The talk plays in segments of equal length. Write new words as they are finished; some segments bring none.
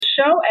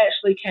show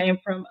actually came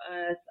from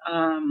us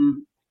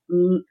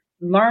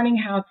learning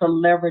how to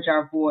leverage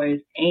our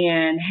voice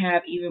and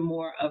have even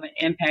more of an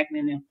impact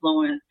and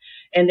influence.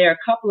 And there are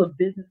a couple of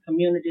business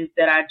communities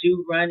that I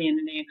do run in,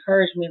 and they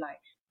encourage me, like,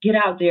 get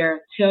out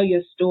there, tell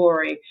your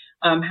story.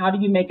 How do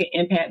you make an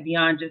impact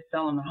beyond just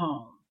selling a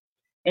home?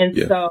 And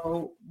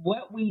so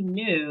what we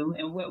knew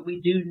and what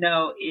we do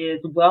know is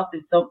wealth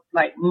is so,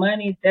 like,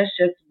 money, that's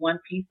just one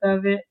piece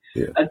of it.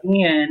 Yeah.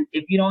 Again,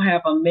 if you don't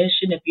have a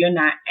mission, if you're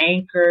not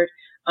anchored,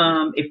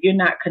 if you're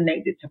not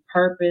connected to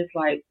purpose,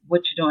 like,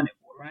 what you doing it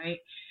for, right?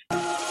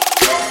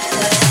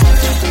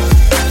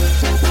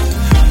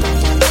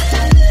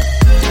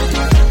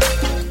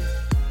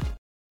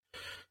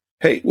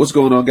 Hey, what's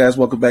going on, guys?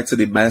 Welcome back to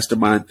the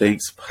Mastermind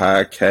Thinks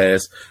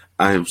podcast.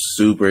 I am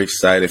super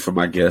excited for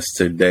my guest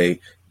today.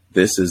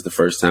 This is the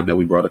first time that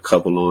we brought a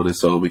couple on, and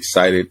so I'm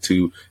excited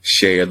to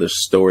share the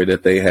story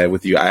that they had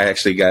with you. I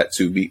actually got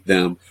to meet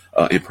them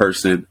in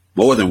person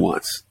more than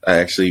once. I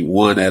actually,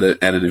 one at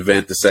an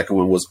event. The second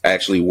one was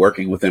actually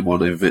working with them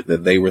on an event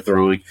that they were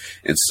throwing.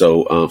 And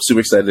so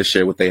super excited to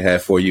share what they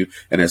have for you.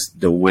 And that's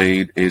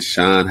Dwayne and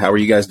Shaun. How are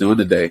you guys doing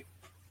today?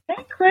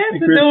 Hey, Chris,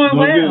 we're doing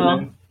well.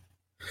 Good,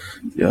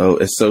 yo,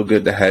 it's so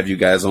good to have you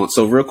guys on.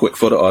 So real quick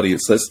for the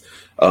audience, let's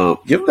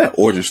give that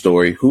origin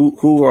story.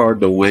 Who are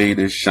Dwayne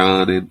and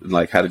Shaun, and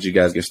like, how did you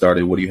guys get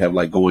started? What do you have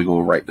like going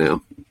on right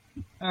now?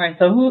 All right,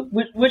 so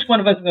which one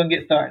of us is going to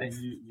get started?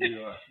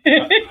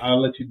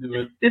 I'll let you do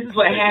it. This is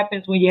what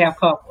happens when you have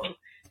couples.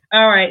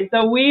 All right,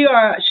 so we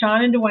are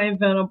Shaun and Dwayne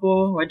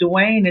Venable, or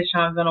Dwayne and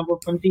Shaun Venable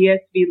from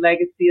DSV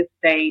Legacy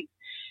Estate.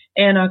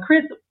 And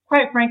Chris,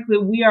 quite frankly,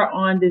 we are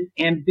on this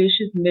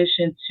ambitious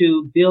mission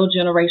to build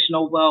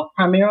generational wealth,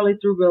 primarily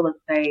through real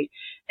estate,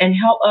 and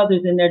help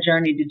others in their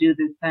journey to do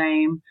the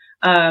same.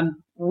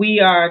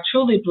 We are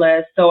truly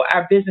blessed. So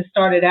our business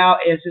started out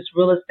as just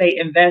real estate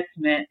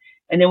investment,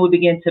 and then we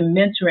began to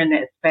mentor in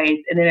that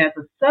space. And then as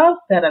a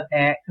subset of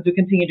that, because we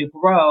continue to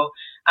grow,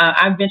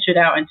 I ventured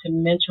out into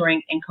mentoring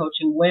and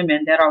coaching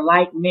women that are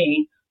like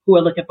me, who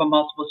are looking for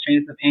multiple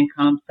streams of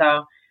income.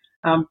 So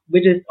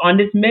we're just on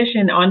this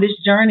mission, on this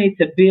journey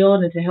to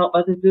build and to help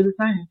others do the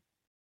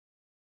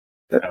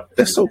same.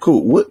 That's so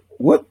cool.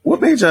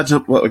 What made y'all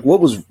jump? Like,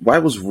 why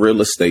was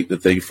real estate the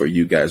thing for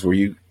you guys?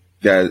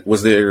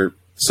 Was there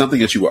something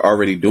that you were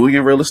already doing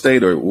in real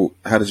estate, or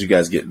how did you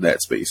guys get in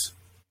that space?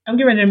 I'm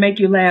getting ready to make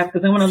you laugh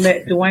because I'm going to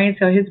let Dwayne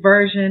tell his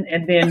version,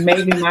 and then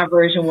maybe my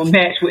version will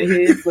match with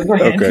his. But go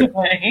ahead, okay.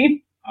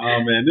 Dwayne.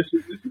 Oh man, this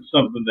is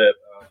something that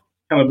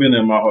kind of been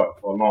in my heart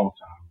for a long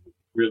time.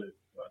 Really,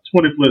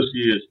 20 plus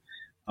years.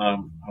 I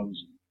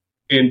was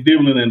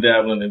dibbling and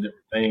dabbling in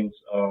different things,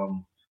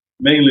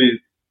 mainly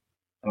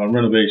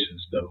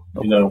renovations, though.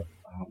 Okay. You know,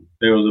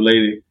 there was a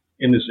lady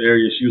in this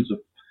area.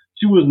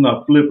 She wasn't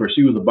a flipper.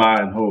 She was a buy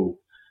and hold,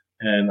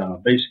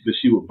 and basically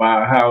she would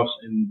buy a house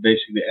and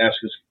basically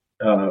ask us,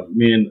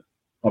 me and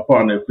my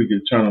partner, if we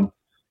could turn them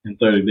in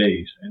 30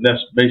 days. And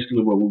that's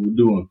basically what we were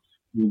doing.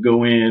 We would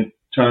go in,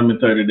 turn them in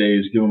 30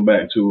 days, give them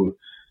back to her,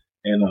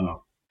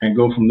 and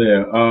go from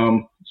there.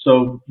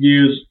 So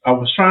years, I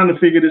was trying to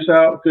figure this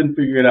out. Couldn't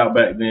figure it out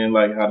back then,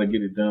 like how to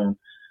get it done.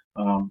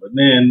 But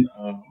then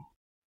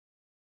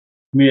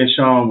me and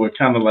Shaun were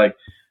kind of like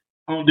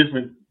on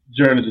different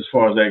journeys as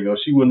far as that goes.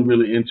 She wasn't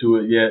really into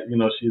it yet. You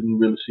know, she didn't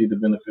really see the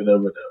benefit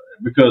of it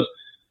because,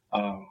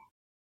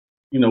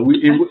 you know, we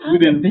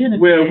didn't.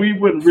 Well, we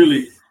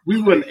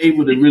weren't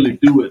able to really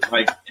do it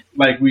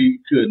like we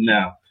could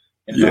now.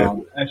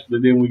 And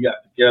actually, then we got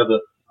together.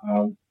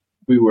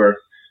 We were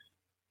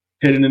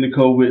heading into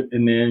COVID,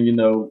 and then, you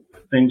know,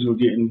 things were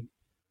getting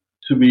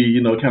to be,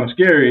 you know, kind of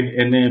scary,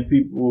 and then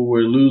people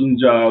were losing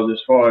jobs as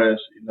far as,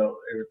 you know,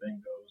 everything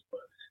goes.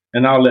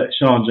 And I'll let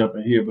Shaun jump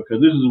in here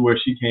because this is where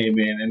she came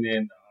in, and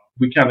then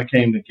we kind of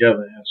came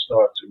together and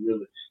started to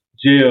really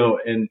gel.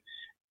 And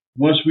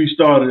once we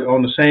started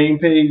on the same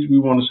page, we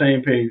were on the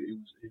same page. It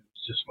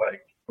was just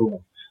like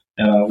boom.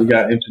 We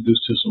got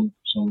introduced to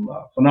some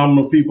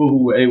phenomenal people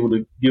who were able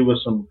to give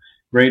us some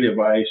great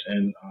advice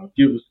and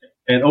give us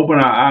and open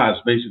our eyes,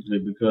 basically,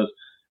 because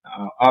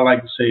I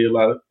like to say a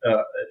lot of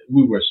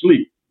we were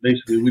asleep.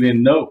 Basically, we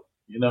didn't know.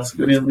 You know,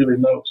 we didn't really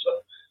know.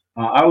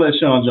 So I'll let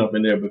Shaun jump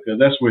in there because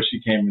that's where she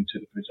came into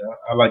the picture.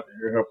 I like to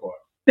hear her part.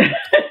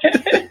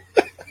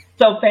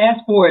 So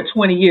fast forward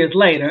 20 years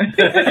later.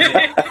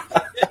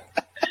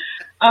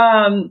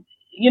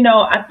 You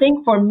know, I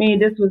think for me,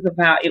 this was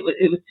about, it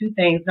was two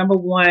things. Number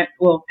one,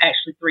 well,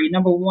 actually three.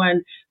 Number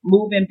one,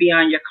 moving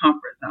beyond your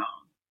comfort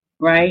zone,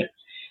 right?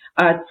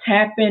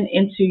 Tapping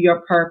into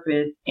your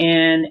purpose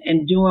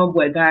and doing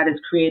what God has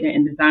created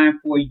and designed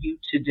for you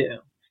to do.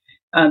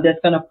 That's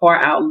going to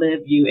far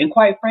outlive you. And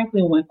quite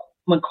frankly,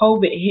 when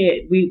COVID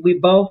hit, we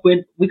call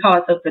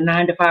ourselves the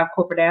 9-to-5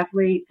 corporate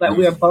athletes. Like,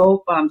 we are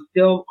both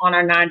still on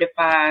our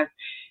 9-to-5s.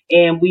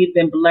 And we've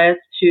been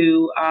blessed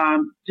to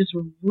just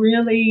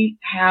really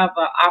have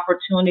an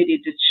opportunity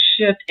to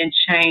shift and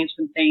change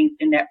some things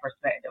in that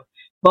perspective.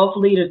 Both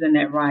leaders in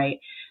that, right?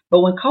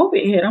 But when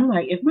COVID hit, I'm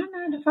like, if my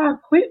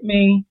 9-to-5 quit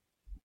me,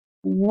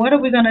 what are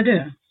we going to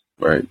do?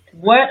 Right.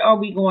 What are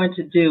we going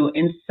to do?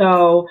 And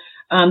so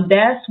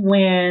that's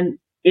when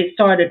it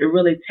started to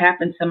really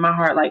tap into my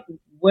heart. Like,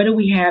 what do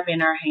we have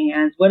in our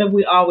hands? What have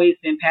we always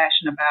been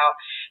passionate about?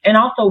 And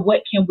also,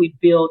 what can we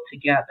build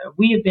together?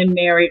 We have been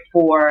married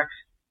for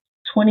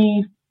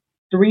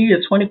 23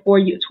 or 24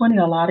 years, 20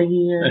 a lot of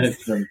years.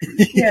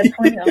 Yeah,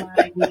 20 a lot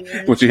of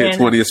years. What you hit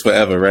 20 is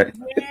forever, right?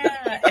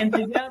 Yeah, and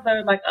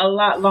together like a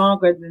lot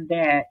longer than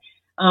that.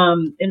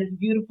 And it's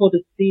beautiful to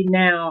see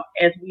now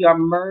as we are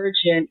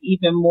merging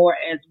even more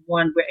as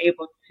one, we're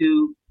able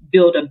to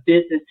build a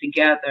business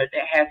together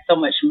that has so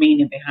much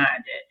meaning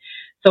behind it.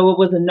 So it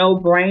was a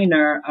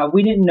no-brainer.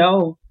 We didn't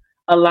know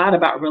a lot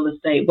about real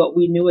estate. What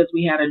we knew is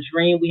we had a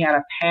dream, we had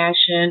a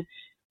passion,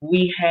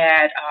 we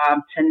had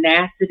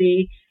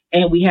tenacity,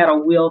 and we had a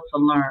will to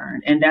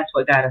learn. And that's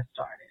what got us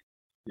started.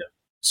 Yeah.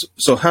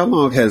 So how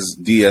long has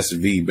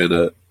DSV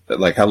been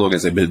how long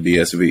has it been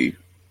DSV?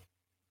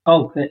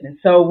 Oh goodness!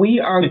 So we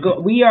are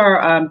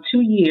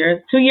 2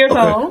 years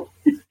old.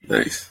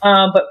 Nice.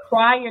 But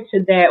prior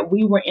to that,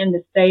 we were in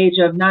the stage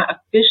of not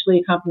officially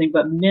a company,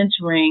 but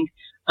mentoring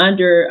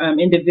under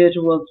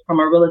individuals from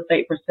a real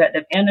estate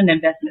perspective and an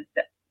investment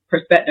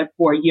perspective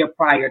for a year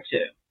prior to.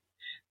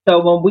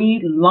 So when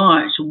we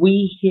launched,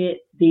 we hit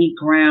the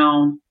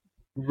ground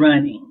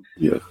running.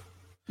 Yeah.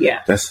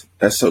 Yeah. That's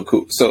so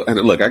cool. So, and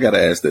look, I got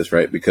to ask this,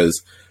 right?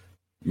 Because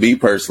me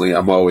personally,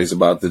 I'm always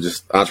about the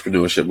just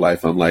entrepreneurship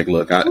life. I'm like,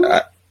 look,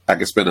 I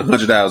can spend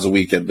 100 hours a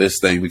week at this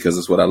thing because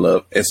it's what I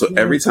love. And so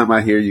every time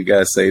I hear you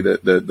guys say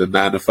that the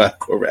 9-to-5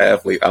 corporate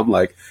athlete, I'm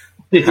like,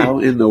 how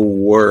in the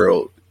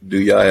world do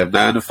y'all have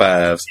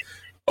 9-to-5s,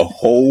 a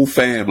whole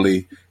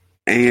family,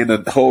 and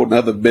a whole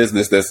nother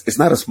business it's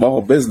not a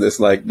small business?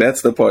 Like,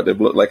 that's the part that,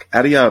 like,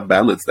 how do y'all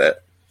balance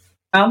that?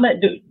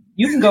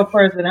 You can go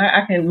first, and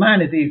I can.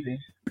 Mine is easy.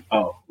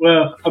 Oh,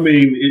 well, I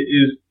mean,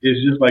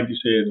 it's just like you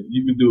said.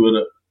 You can do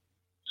it.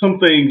 Some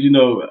things, you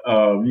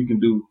can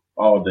do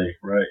all day,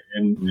 right?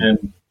 And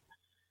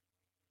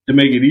to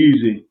make it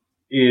easy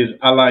is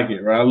I like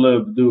it, right? I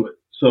love to do it,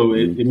 so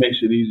it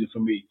makes it easy for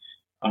me.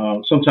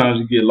 Sometimes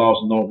you get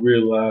lost and don't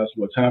realize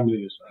what time it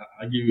is.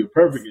 I'll give you a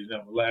perfect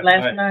example. Last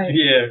night.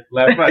 Yeah,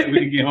 last night we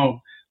didn't get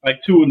home like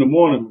 2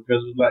 a.m.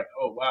 because it was like,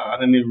 oh wow, I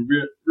didn't even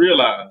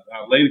realize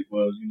how late it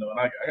was, and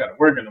I got to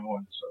work in the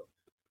morning. So,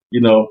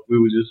 we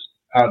were just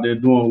out there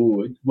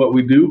doing what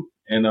we do,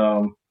 and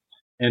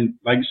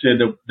like you said,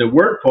 the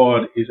work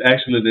part is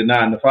actually the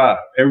 9-to-5.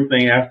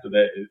 Everything after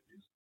that is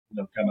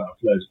kind of a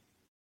pleasure.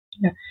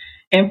 Yeah.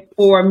 And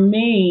for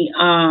me,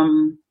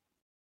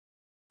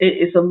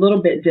 it's a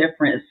little bit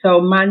different.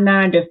 So my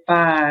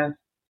 9-to-5,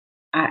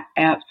 I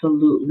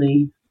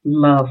absolutely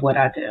love what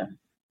I do.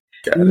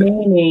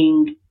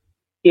 Meaning,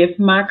 if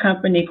my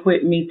company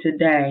quit me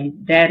today,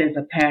 that is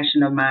a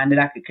passion of mine that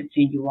I could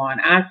continue on.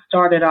 I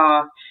started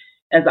off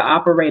as an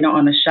operator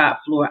on the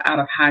shop floor out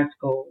of high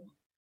school,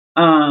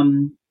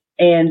 and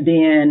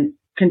then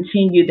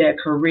continued that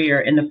career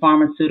in the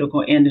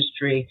pharmaceutical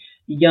industry,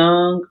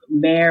 young,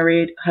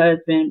 married,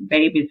 husband,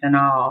 babies and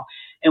all.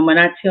 And when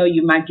I tell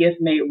you my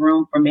gift made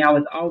room for me, I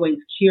was always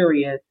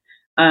curious.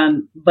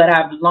 But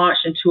I've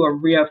launched into a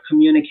career of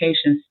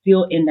communication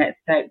still in that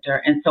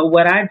sector. And so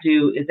what I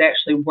do is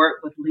actually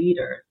work with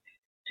leaders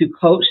to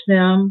coach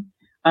them,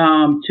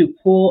 to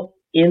pull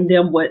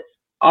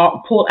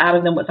out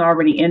of them what's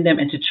already in them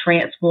and to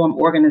transform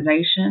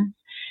organizations.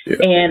 Yeah.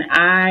 And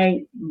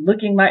I,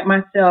 looking like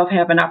myself,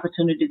 have an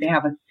opportunity to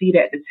have a seat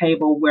at the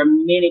table where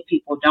many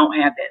people don't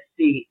have that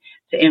seat,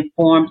 to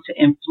inform, to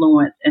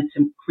influence, and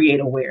to create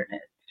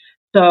awareness.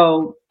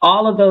 So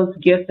all of those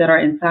gifts that are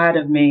inside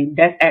of me,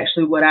 that's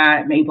actually what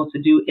I'm able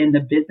to do in the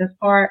business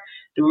part.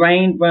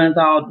 Dwayne runs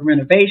all the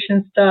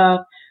renovation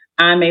stuff.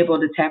 I'm able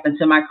to tap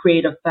into my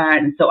creative side.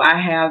 And so I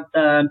have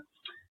the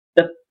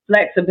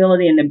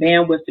flexibility and the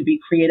bandwidth to be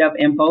creative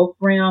in both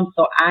realms.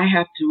 So I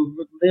have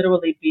to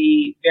literally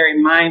be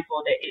very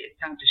mindful that it's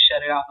time to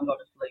shut it off and go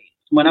to sleep.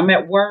 When I'm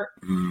at work,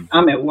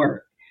 I'm at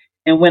work.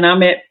 And when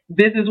I'm at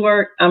business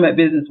work, I'm at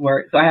business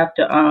work. So I have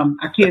to,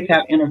 our kids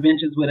have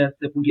interventions with us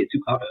if we get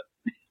too caught up.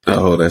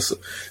 Oh,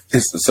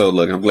 so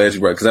look, I'm glad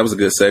you brought, because that was a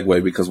good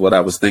segue, because what I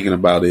was thinking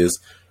about is,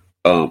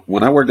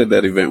 when I worked at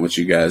that event with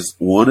you guys,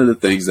 one of the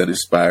things that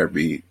inspired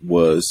me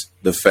was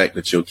the fact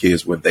that your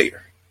kids were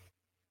there.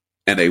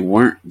 And they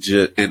weren't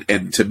just,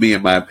 and to me,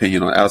 in my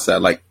opinion, on the outside,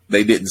 like,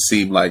 they didn't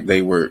seem like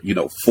they were,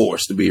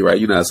 forced to be, right?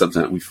 You know how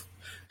sometimes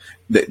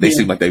they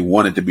seemed like they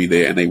wanted to be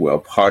there and they were a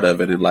part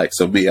of it. And like,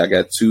 so me, I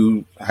got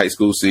 2 high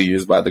school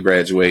seniors about to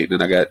graduate,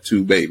 and I got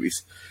 2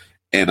 babies,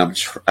 and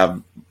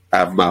I've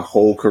my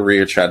whole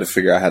career tried to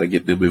figure out how to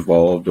get them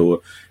involved.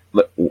 Or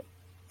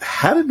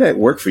how did that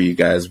work for you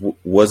guys?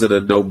 Was it a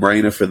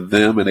no-brainer for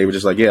them and they were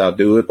just like, yeah, I'll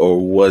do it? Or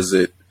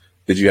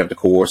did you have to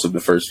coerce them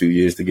the first few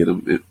years to get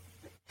them in?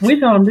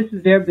 We told them this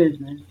is their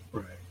business.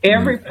 Right.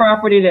 Every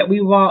property that we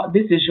walk,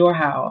 this is your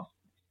house.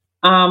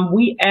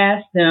 We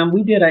asked them,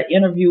 we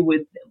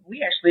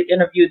actually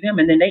interviewed them,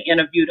 and then they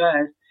interviewed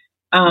us.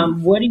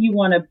 What do you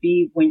want to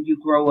be when you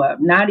grow up?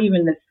 Not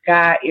even the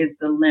sky is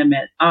the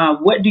limit.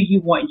 What do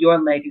you want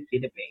your legacy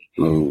to be?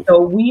 Oh,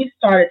 So we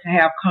started to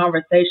have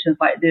conversations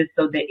like this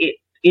so that it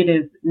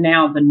is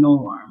now the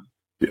norm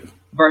yeah.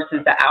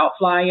 versus the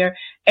outlier.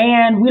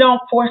 And we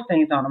don't force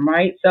things on them,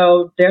 right?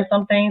 So there's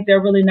some things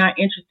they're really not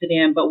interested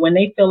in, but when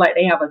they feel like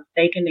they have a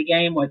stake in the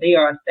game or they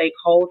are a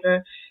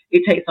stakeholder,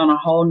 it takes on a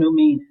whole new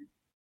meaning.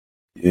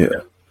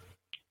 Yeah.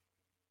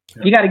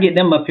 You got to get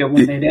them up here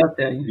one day. They'll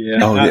tell you. Yeah.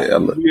 Oh, yeah.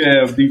 We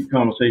have deep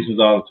conversations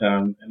all the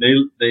time, and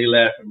they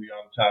laugh at me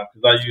all the time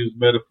because I use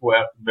metaphor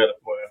after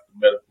metaphor after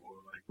metaphor.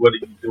 Like, what are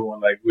you doing?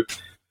 Like,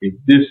 if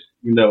this,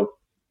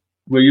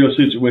 with your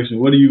situation,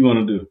 what are you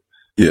going to do?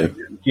 Yeah.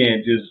 You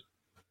can't just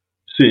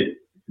sit.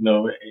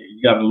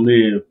 You got to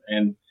live.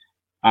 And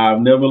I've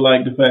never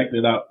liked the fact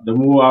that the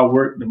more I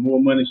work, the more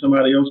money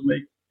somebody else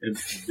makes.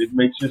 It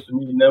makes sense to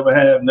me. Never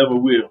have, never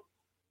will.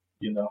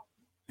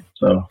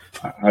 So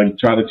I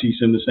try to teach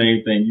them the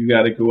same thing. You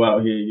got to go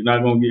out here. You're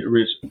not going to get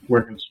rich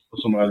working for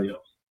somebody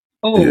else.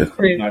 Oh, Yeah.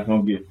 Chris, You're not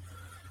going to get it.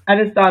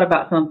 I just thought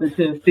about something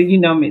too. So you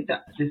know me,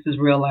 this is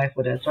real life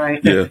with us,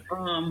 right? Yeah.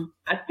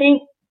 I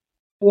think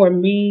for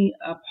me,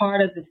 a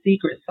part of the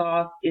secret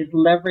sauce is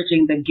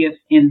leveraging the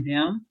gifts in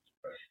them.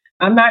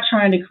 I'm not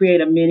trying to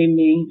create a mini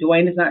me.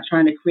 Dwayne is not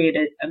trying to create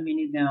a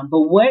mini them.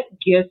 But what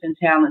gifts and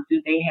talents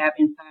do they have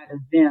inside of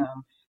them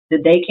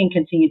that they can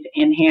continue to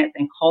enhance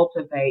and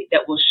cultivate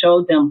that will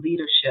show them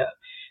leadership?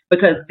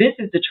 Because this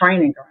is the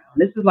training ground.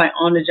 This is like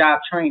on-the-job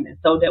training.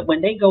 So that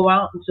when they go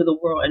out into the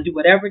world and do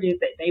whatever it is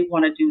that they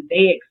want to do,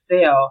 they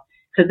excel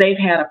because they've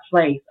had a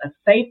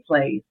safe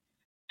place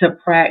to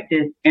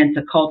practice and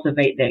to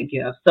cultivate that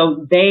gift.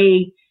 So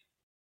they,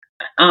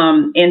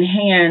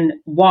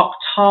 walk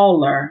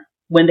taller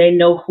when they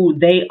know who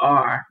they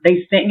are.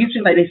 They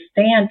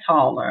stand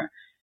taller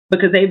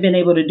because they've been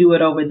able to do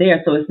it over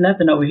there. So it's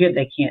nothing over here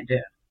they can't do.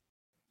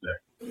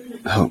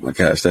 Oh my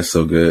gosh, that's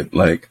so good.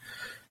 Like,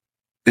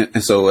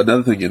 and so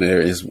another thing in there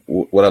is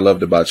what I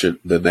loved about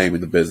the name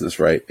of the business,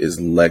 right, is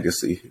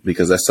legacy,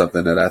 because that's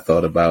something that I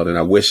thought about, and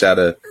I wish I'd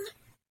have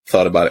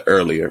thought about it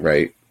earlier,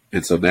 right?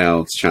 And so now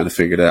it's trying to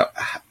figure it out.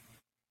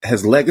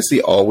 Has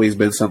legacy always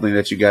been something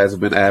that you guys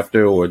have been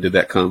after, or did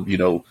that come,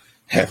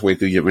 halfway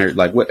through your marriage?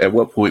 Like, at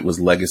what point was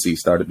legacy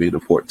started being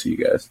important to you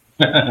guys?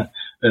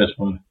 That's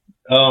funny.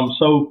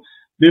 So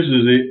this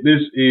is it.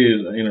 This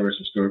is an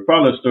interesting story.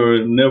 Probably a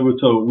story never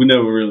told. We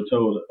never really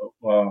told a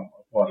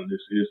part of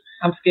this is.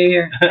 I'm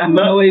scared. I don't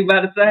know what you're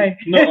about to say.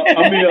 No,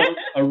 I mean,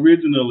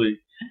 originally,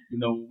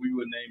 when we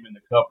were naming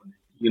the company,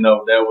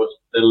 that was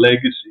the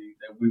legacy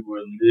that we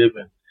were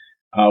living.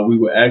 We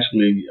were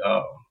actually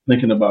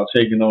thinking about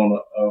taking on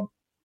a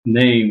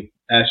name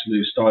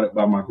actually started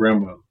by my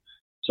grandmother.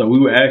 So we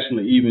were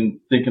actually even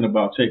thinking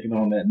about taking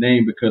on that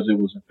name because it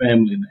was a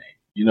family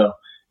name.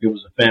 It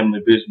was a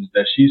family business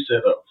that she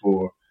set up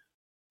for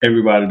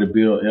everybody to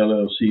build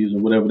LLCs or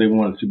whatever they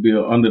wanted to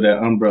build under that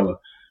umbrella.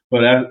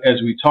 But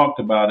as we talked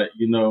about it,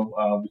 we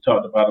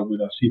talked about it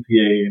with our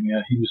CPA, and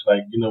he was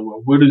like,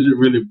 what is it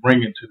really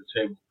bringing to the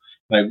table?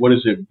 Like, what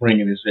is it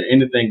bringing? Is there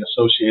anything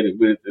associated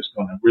with it that's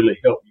going to really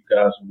help you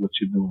guys with what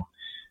you're doing?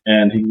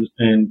 And we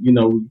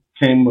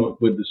came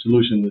up with the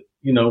solution that,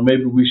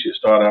 maybe we should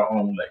start our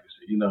own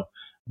legacy,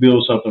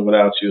 build something with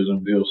our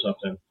children, build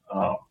something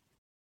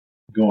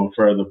going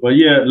further. But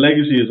yeah,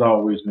 legacy has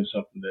always been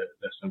something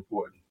that's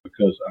important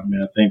because, I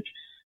think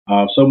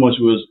so much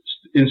was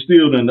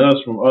instilled in us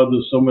from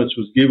others, so much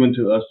was given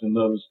to us and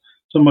others,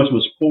 so much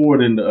was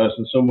poured into us,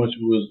 and so much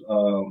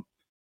was,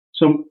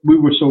 we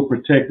were so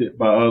protected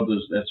by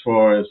others as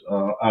far as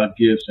our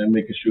gifts and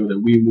making sure that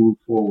we move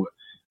forward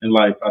in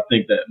life. I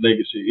think that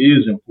legacy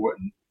is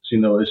important.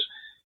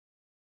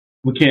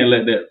 We can't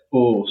let that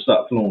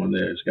stop flowing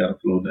there. It's got to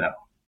flow down.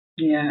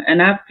 Yeah,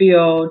 and I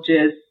feel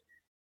just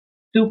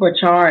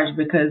supercharged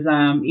because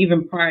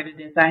even prior to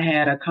this, I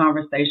had a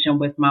conversation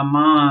with my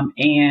mom,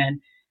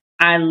 and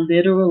I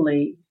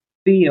literally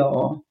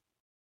feel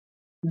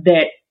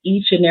that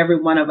each and every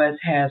one of us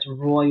has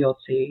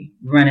royalty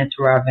running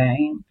through our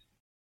veins.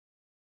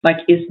 Like,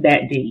 it's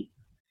that deep,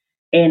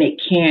 and it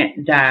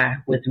can't die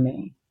with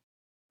me.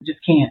 It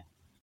just can't.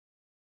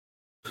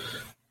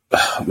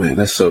 Oh man,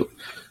 that's so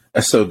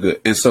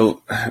good. And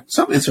so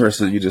something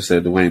interesting you just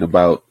said, Dwayne,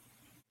 about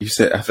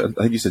I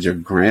think you said your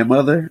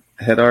grandmother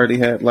had already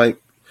had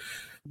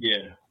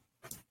yeah.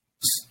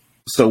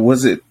 So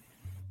was it,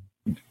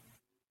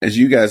 as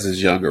you guys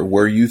as younger,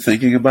 were you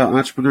thinking about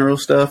entrepreneurial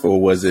stuff,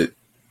 or was it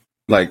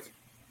like,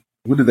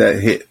 when did that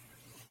hit?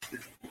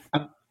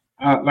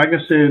 Like I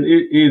said,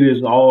 it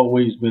has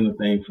always been a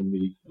thing for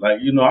me. Like,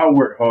 I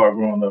worked hard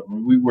growing up.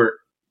 We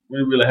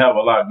really have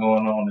a lot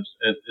going on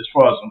as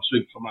far as I'm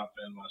speaking for my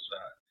family, my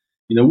side.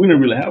 We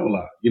didn't really have a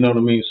lot. You know what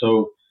I mean?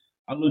 So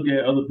I look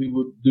at other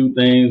people do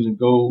things and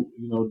go,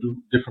 do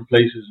different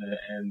places,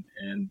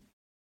 and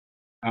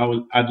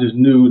I just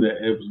knew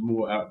that it was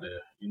more out there.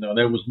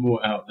 There was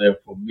more out there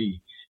for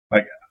me.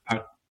 Like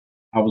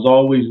I was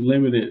always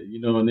limited,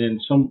 and then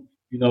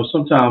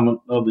sometime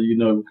or other,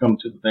 come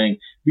to the thing,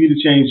 be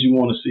the change you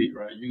want to see,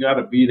 right? You got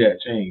to be that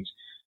change.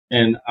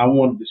 and I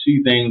wanted to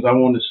see things. I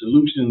wanted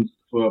solutions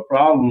for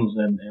problems,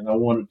 and I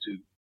wanted to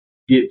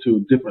get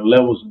to different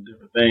levels and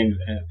different things.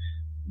 And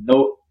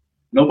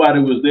nobody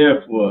was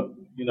there for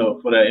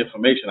that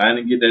information. I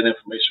didn't get that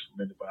information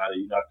from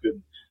anybody. I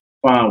couldn't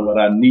find what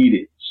I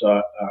needed. So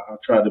I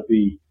tried to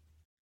be,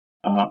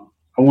 I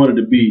wanted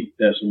to be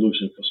that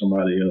solution for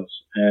somebody else.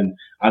 And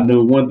I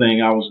knew one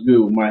thing, I was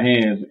good with my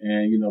hands,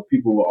 and,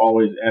 people were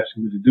always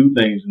asking me to do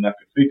things, and I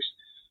could fix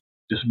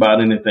just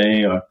about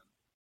anything, or,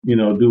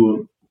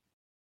 do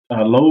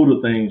a load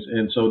of things.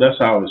 And so that's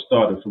how it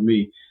started for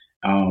me.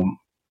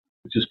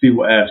 Just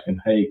people asking,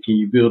 hey, can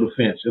you build a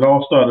fence? It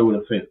all started with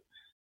a fence.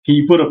 Can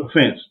you put up a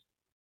fence?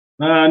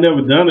 I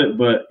never done it,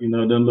 but, it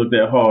doesn't look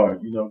that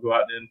hard. Go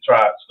out there and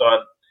try it,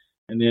 start.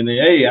 And then,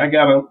 hey, I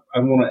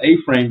want an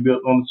A-frame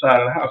built on the side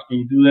of the house. Can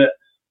you do that?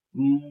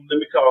 Let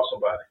me call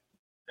somebody.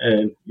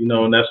 And,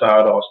 and that's how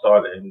it all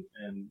started,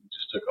 and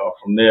just took off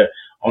from there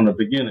on the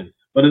beginning.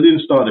 But it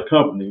didn't start a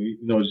company,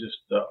 it's just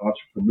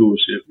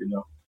entrepreneurship,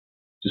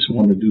 just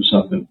wanted to do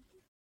something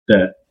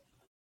that,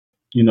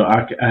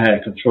 I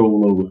had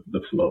control over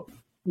the flow.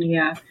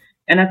 Yeah.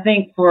 And I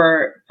think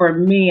for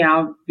me,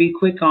 I'll be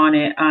quick on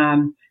it.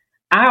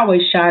 I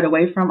always shied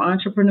away from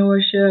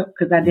entrepreneurship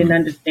because I didn't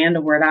understand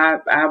the word.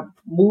 I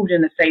moved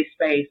in a safe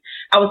space.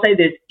 I would say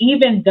this,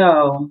 even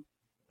though,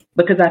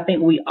 because I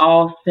think we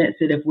all sense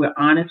it if we're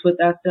honest with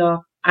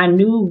ourselves, I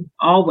knew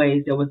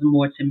always there was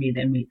more to me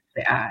than meets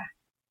the eye.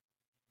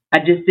 I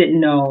just didn't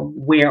know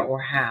where or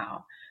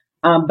how.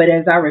 But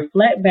as I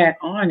reflect back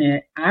on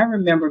it, I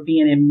remember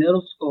being in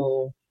middle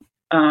school,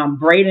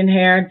 braiding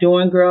hair,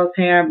 doing girls'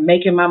 hair,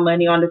 making my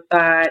money on the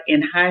side.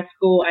 In high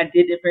school, I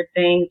did different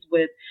things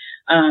with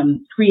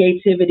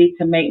creativity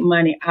to make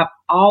money. I've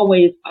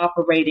always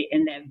operated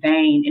in that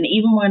vein. And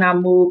even when I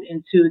moved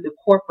into the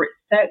corporate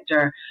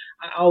sector,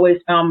 I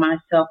always found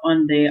myself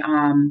on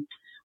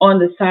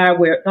the side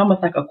where it's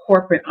almost like a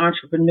corporate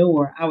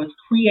entrepreneur. I was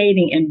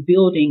creating and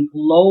building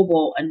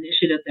global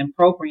initiatives and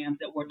programs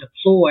that were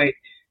deployed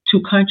to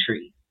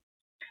countries.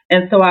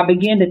 And so I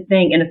began to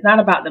think, and it's not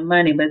about the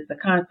money, but it's the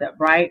concept,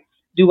 right?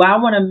 Do I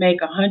want to make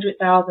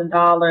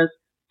 $100,000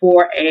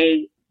 for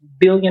a $1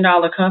 billion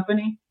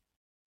company?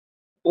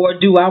 Or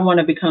do I want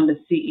to become the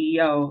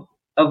CEO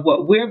of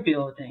what we're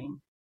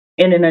building?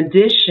 And in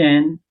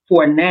addition,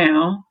 for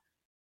now,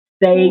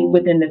 stay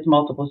within this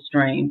multiple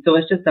stream. So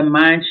it's just a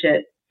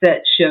mindset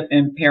shift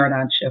and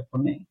paradigm shift for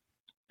me.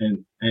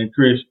 And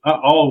Chris, I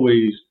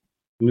always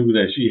knew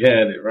that she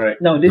had it, right?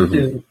 No, this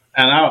dude.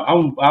 And I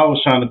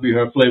was trying to be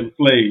her Flavor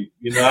Flav.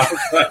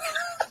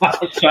 I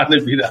was trying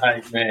to be the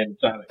hype man,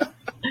 trying to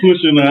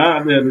pushing her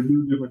out there to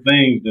do different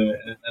things.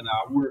 And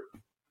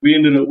we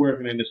ended up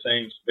working in the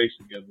same space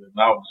together. And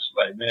I was just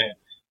like, man,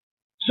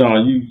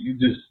 Shaun, you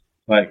just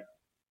like,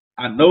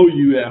 I know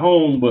you at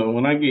home, but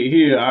when I get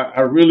here,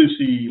 I really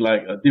see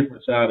like a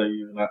different side of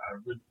you. And I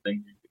really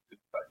think you could do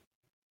like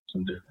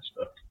some different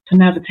stuff. So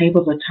now the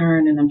tables are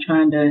turned, and I'm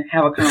trying to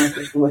have a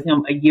conversation with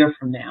him a year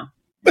from now.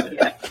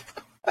 Yeah.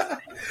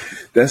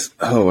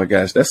 Oh my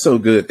gosh, that's so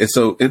good. And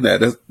so in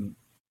that,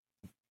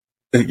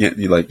 again,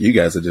 you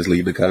guys are just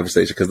leading the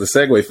conversation, because the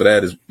segue for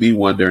that is me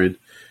wondering,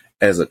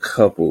 as a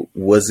couple,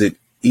 was it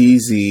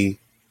easy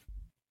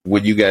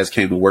when you guys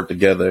came to work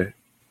together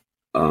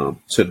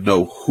to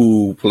know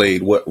who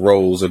played what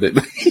roles? Or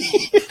didn't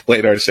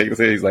played her to shake his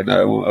head? He's like,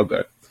 no, I won't.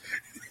 Okay.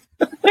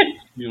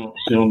 She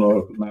don't know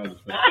if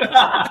it's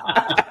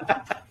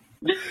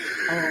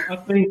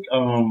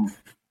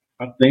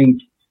I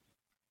think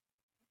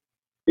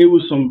it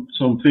was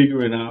some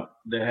figuring out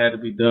that had to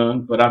be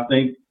done, but I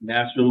think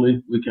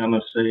naturally we kind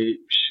of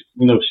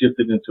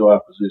shifted into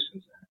our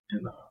positions,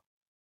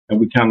 and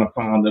we kind of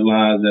found the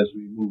lines as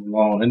we move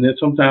along. And then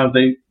sometimes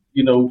I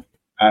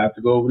have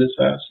to go over this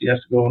side, she has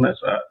to go on that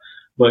side.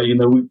 But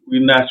we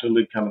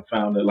naturally kind of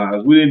found the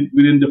lines. We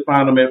didn't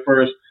define them at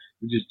first.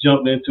 We just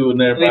jumped into it,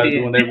 and everybody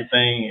doing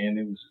everything, and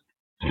it was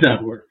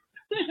not working.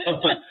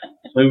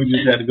 So we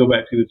just had to go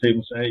back to the table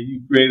and say, hey,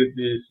 you great at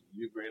this,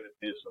 you're great at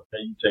this,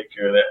 okay, you take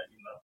care of that,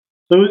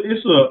 So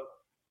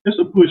it's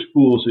a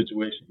push-pull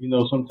situation.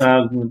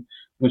 Sometimes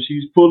when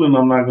she's pulling,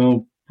 I'm not going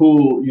to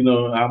pull,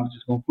 I'm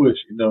just going to push,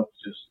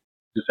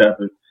 just have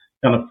to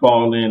kind of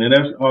fall in. And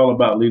that's all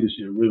about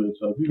leadership, really.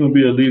 So if you're going to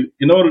be a leader,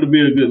 in order to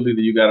be a good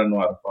leader, you got to know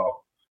how to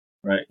follow,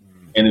 right?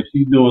 And if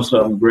she's doing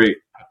something great,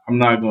 I'm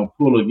not going to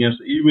pull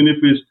against it. Even if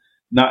it's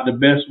not the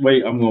best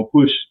way, I'm going to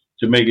push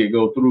to make it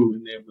go through,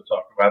 and then we'll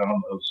talk about it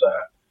on the other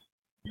side,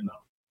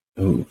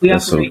 Ooh, we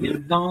operate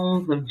in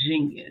zones of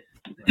genius.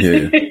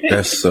 Yeah,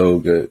 that's so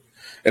good.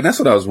 And that's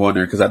what I was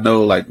wondering, because I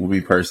know, like, with me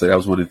personally, that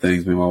was one of the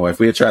things me and my wife,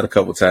 we had tried a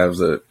couple times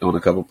on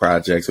a couple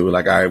projects, and we're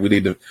like, all right, we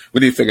need to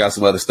figure out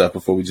some other stuff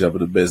before we jump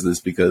into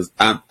business, because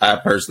I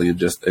personally am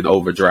just an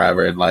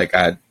overdriver, and like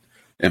I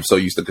am so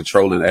used to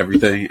controlling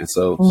everything. And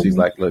so she's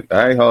like, look, all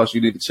right, Hoss, you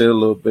need to chill a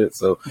little bit.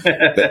 So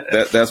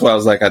that's why I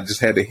was like, I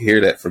just had to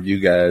hear that from you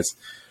guys.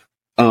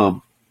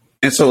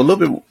 And so a little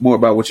bit more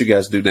about what you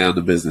guys do now in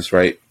the business,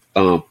 right?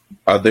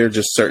 Are there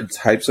just certain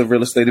types of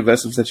real estate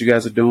investments that you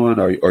guys are doing,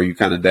 or are you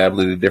kind of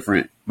dabbling in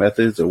different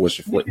methods, or what's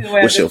your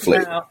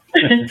flavor?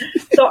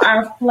 So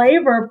our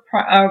flavor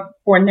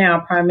for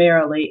now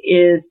primarily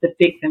is the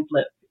fix and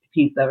flip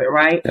piece of it,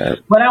 right? Yeah.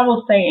 But I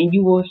will say, and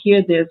you will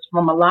hear this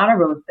from a lot of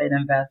real estate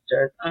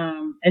investors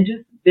and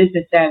just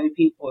business savvy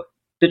people,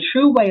 the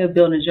true way of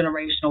building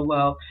generational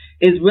wealth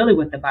is really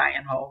with the buy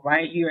and hold,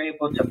 right? You're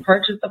able to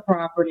purchase a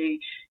property.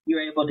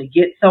 You're able to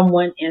get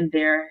someone in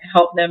there,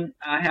 help them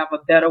have a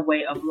better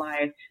way of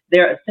life.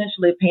 They're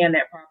essentially paying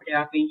that property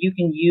off, and you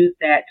can use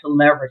that to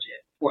leverage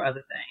it for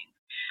other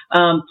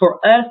things.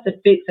 For us to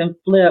fix and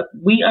flip,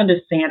 we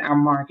understand our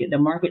market, the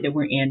market that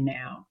we're in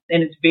now.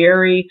 And it's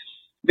very,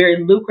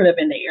 very lucrative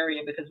in the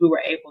area because we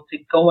were able to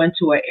go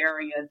into an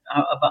area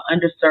of an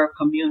underserved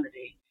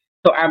community.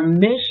 So our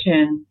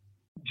mission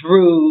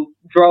drove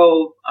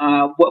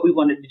what we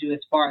wanted to do as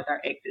far as our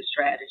exit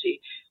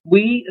strategy.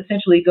 We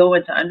essentially go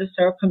into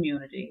underserved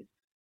communities.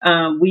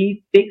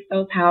 We fix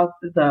those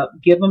houses up,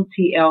 give them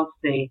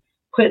TLC,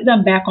 put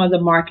them back on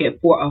the market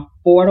for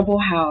affordable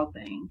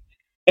housing,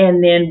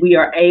 and then we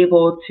are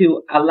able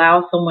to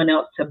allow someone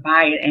else to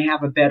buy it and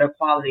have a better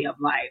quality of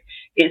life.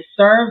 It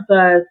serves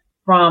us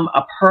from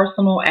a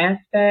personal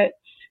aspect.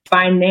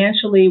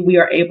 Financially, we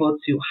are able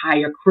to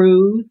hire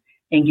crews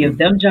and give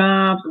them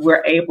jobs.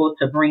 We're able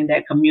to bring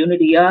that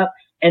community up.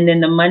 And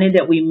then the money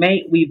that we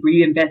make, we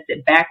reinvest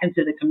it back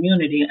into the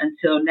community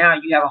until now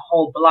you have a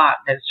whole block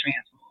that is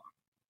transformed.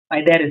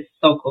 Like, that is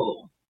so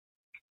cool.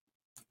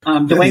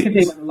 Dwayne can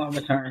tell you about the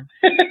longer term.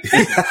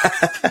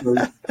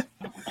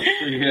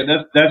 Yeah,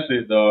 that's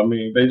it, though. I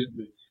mean,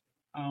 basically,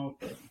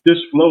 this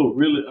flow,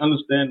 really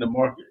understand the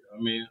market.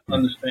 I mean,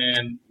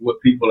 understand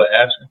what people are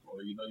asking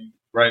for. You know,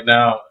 right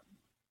now,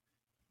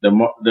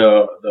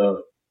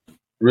 the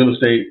real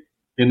estate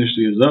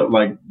industry is up,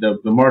 like the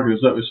market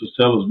is up. It's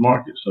a seller's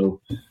market.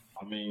 So,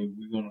 I mean,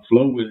 we're going to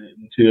flow with it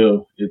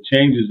until it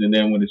changes. And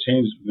then when it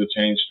changes, we'll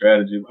change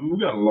strategy. I mean, we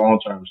got a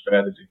long-term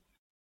strategy,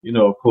 you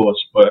know, of course,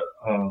 but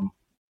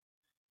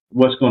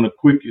what's the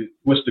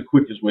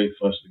quickest way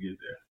for us to get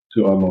there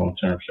to our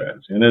long-term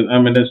strategy?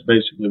 And that's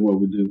basically what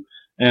we do.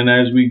 And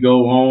as we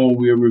go on,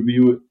 we'll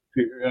review it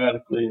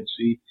periodically and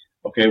see,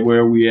 okay,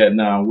 where are we at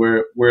now?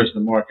 Where's the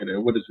market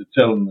at? What is it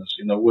telling us?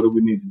 You know, what do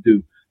we need to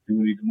do? Do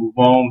we need to move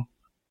on?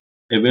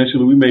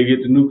 Eventually, we may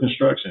get to new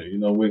construction. You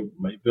know, we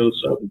may build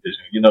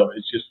subdivision. You know,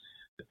 it's just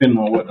depending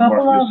on what the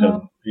market is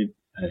selling.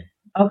 Hey,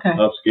 okay.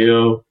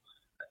 Upscale,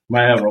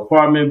 might have an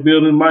apartment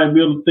building, might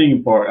build a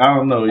theme park. I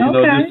don't know. You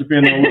know, just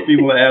depending on what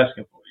people are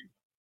asking for.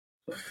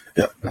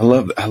 Yeah, I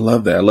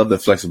love that. I love the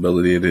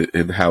flexibility in it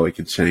and how it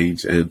can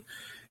change. And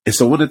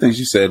so one of the things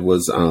you said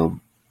was the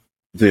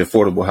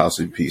affordable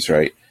housing piece,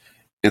 right?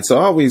 And so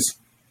I always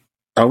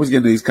get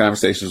into these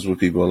conversations with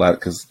people a lot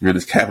because we're in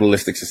this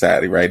capitalistic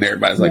society, right? And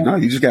everybody's like, no,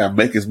 you just got to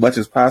make as much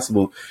as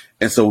possible.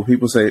 And so when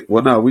people say,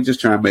 well, no, we just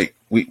try and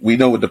we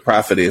know what the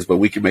profit is, but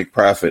we can make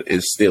profit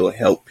and still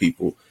help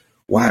people.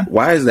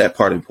 Why is that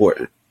part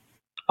important?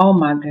 Oh,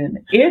 my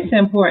goodness. It's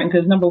important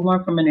because, number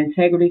one, from an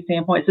integrity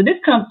standpoint, so this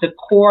comes to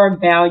core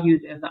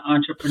values as an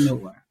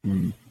entrepreneur.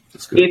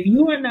 That's good. If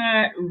you are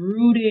not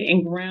rooted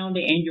and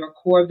grounded in your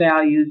core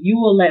values, you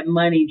will let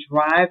money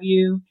drive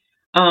you.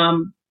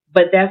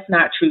 But that's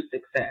not true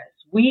success.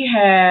 We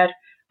had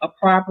a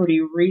property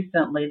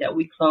recently that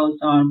we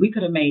closed on. We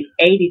could have made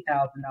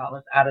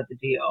 $80,000 out of the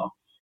deal.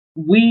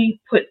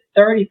 We put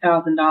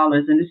 $30,000,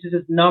 and this is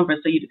just numbers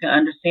so you can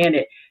understand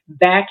it,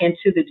 back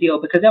into the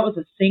deal because that was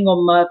a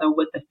single mother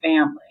with a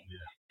family.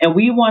 Yeah. And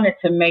we wanted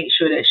to make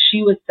sure that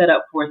she was set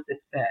up for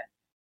success.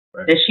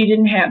 Right. That she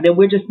didn't have, that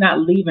we're just not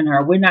leaving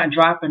her. We're not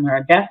dropping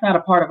her. That's not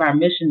a part of our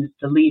mission, is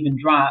to leave and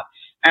drop.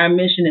 Our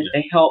mission is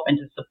to help and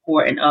to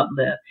support and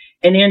uplift.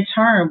 And in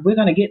turn, we're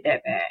going to get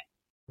that back.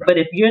 Right. But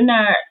if you're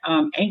not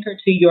anchored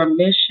to your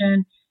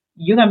mission,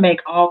 you're going to make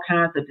all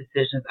kinds of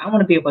decisions. I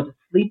want to be able to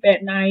sleep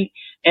at night.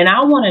 And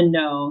I want to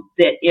know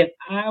that if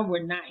I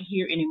were not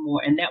here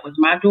anymore and that was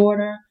my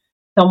daughter,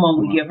 someone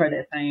would give her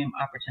that same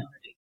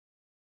opportunity.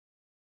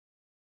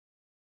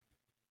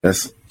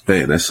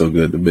 That's so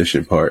good, the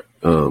mission part.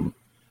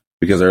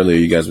 Because earlier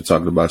you guys were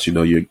talking about, you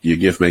know, your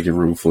gift making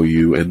room for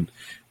you.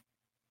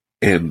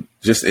 And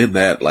just in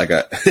that, like,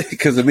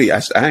 because of me, I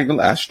ain't gonna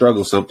lie, I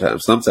struggle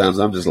sometimes. Sometimes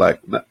I'm just like,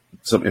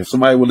 if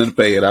somebody willing to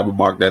pay it, I'm gonna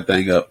mark that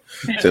thing up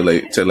till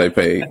they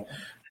pay.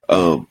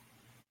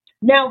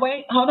 Now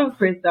wait, hold on,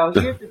 Chris. Though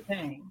here's the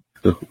thing: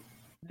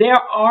 there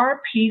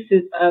are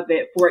pieces of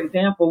it. For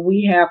example,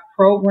 we have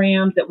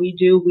programs that we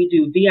do. We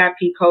do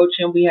VIP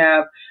coaching. We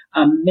have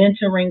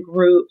mentoring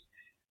groups.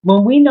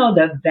 When we know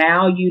the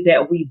value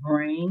that we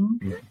bring,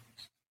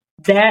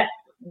 that's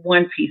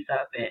one piece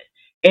of it.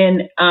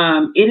 And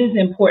it is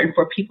important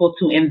for people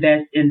to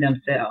invest in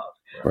themselves.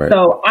 Right.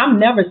 So I'm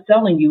never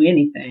selling you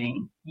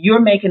anything.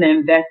 You're making an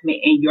investment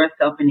in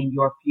yourself and in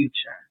your future.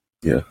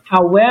 Yeah.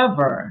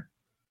 However,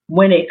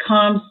 when it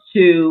comes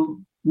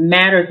to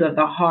matters of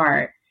the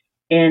heart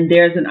and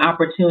there's an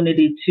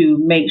opportunity to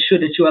make sure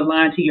that you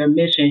align to your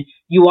mission,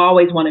 you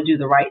always want to do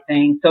the right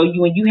thing. So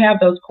when you have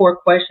those core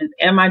questions,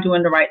 am I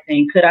doing the right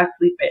thing? Could I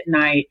sleep at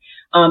night?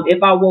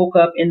 If I woke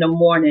up in the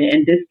morning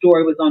and this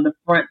story was on the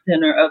front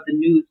center of the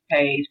news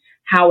page,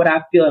 how would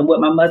I feel? And would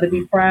my mother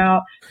be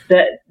proud?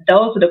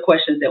 Those are the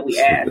questions that we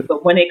ask.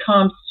 But when it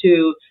comes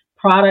to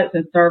products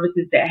and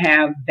services that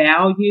have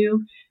value,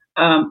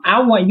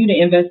 I want you to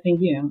invest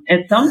in you.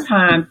 And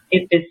sometimes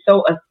it is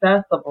so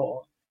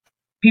accessible,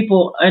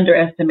 people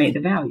underestimate the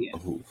value.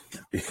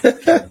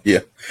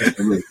 Yeah.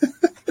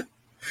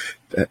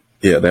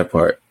 That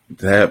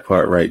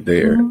part right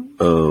there.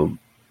 Mm-hmm.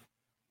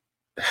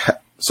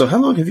 So how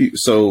long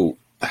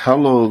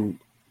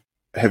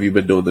have you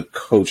been doing the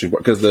coaching?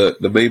 Because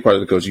the main part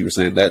of the coaching, you were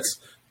saying that's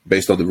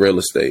based on the real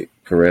estate,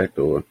 correct?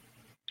 Or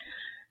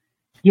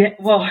yeah,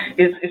 well,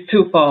 it's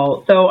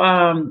twofold. So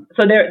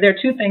there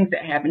are two things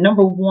that happen.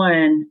 Number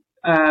one,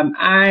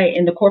 I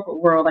in the corporate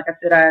world, like I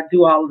said, I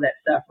do all of that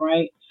stuff,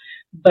 right?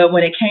 But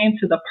when it came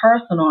to the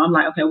personal, I'm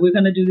like, okay, we're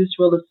going to do this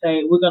real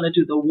estate. We're going to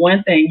do the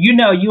one thing. You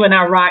know, you and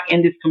I rock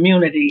in this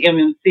community,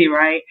 MMC,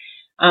 right?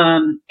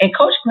 And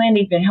Coach Glenn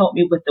even helped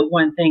me with the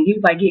one thing. He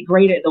was like, get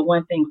great at the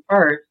one thing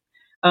first.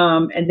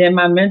 And then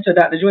my mentor,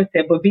 Dr. Joyce,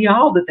 said, but be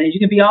all the things. You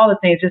can be all the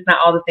things, just not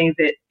all the things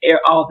that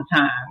are all the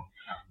time.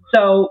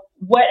 So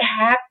what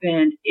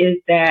happened is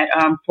that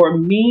for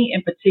me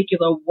in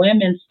particular,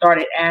 women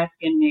started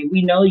asking me,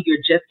 we know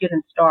you're just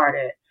getting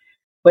started,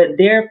 but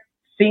there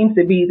seems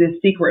to be this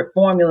secret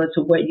formula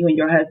to what you and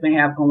your husband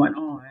have going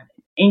on.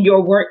 In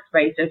your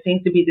workspace, there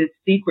seems to be this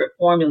secret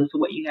formula to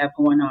what you have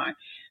going on.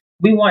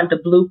 We want the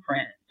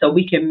blueprint so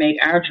we can make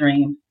our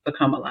dreams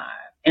become alive.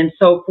 And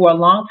so for a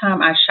long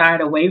time, I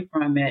shied away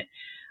from it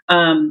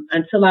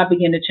until I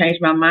began to change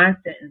my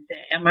mindset and say,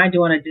 am I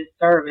doing a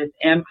disservice?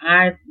 Am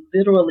I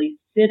literally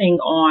sitting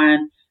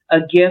on a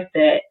gift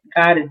that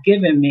God has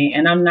given me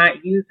and I'm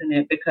not using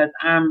it because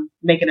I'm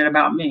making it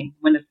about me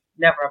when it's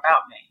never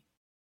about me,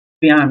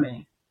 beyond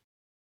me?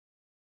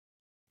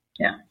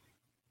 Yeah.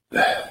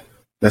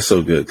 That's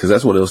so good, because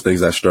that's one of those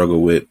things I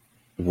struggle with.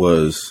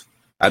 Was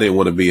I didn't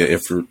want to be I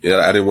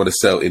didn't want to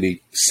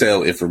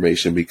sell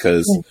information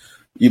because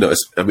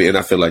and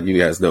I feel like you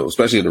guys know,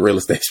 especially in the real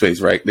estate space,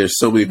 right? There's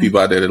so many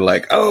people out there that are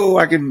like, oh,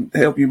 I can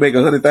help you make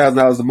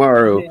 $100,000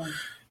 tomorrow. Yeah.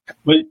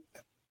 But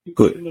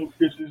Chris,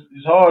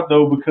 it's hard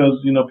though, because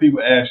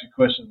people ask you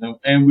questions,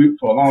 and we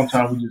for a long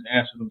time we just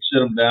answer them, sit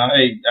them down.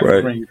 Hey, I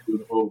can bring you through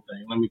the whole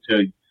thing. Let me tell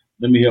you.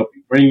 Let me help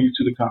you. Bring you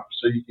to the conference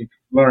so you can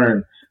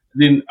learn.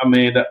 Then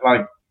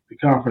like the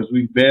conference,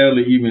 we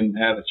barely even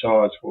had a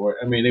charge for it.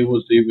 It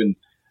was even.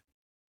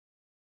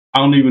 I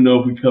don't even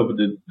know if we covered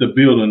the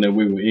building that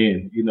we were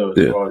in,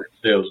 as far as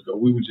sales go.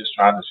 We were just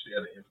trying to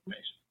share the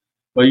information.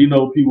 But,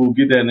 people will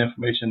get that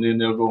information, then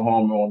they'll go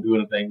home and won't do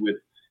anything with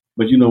it.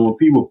 But, when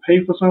people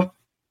pay for something,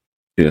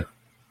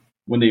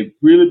 when they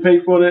really pay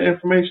for that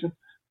information,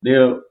 they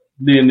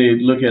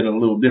look at it a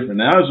little different.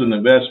 Now it's an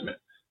investment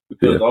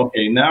because,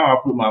 okay, now I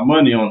put my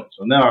money on it.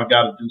 So now I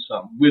got to do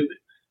something with it,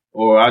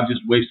 or I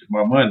just wasted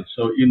my money.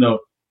 So,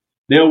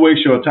 they'll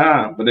waste your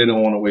time, but they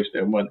don't want to waste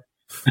their money.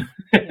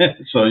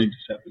 So you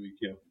just have to be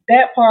careful.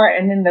 That part,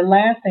 and then the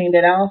last thing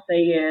that I'll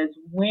say is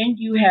when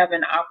you have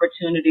an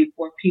opportunity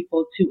for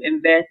people to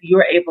invest,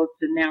 you're able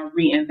to now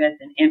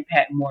reinvest and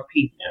impact more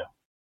people.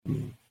 Yeah.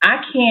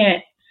 I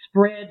can't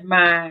spread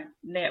my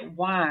net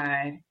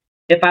wide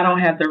if I don't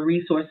have the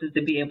resources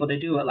to be able to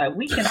do it. Like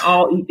we can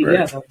all eat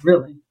together,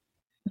 really.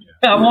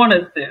 Yeah. I want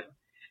us to,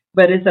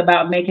 but it's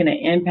about making an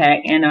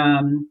impact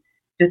and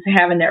just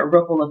having that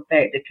ripple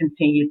effect to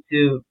continue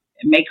to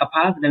make a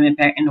positive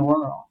impact in the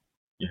world.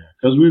 Yeah,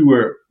 because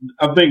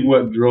I think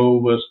what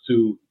drove us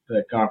to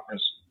that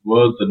conference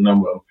was the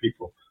number of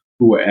people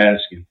who were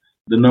asking,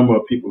 the number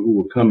of people who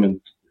would come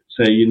and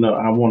say,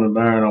 I want to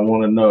learn, I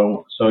want to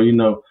know. So,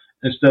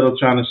 instead of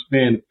trying to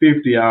spend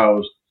 50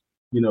 hours,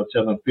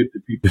 telling 50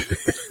 people,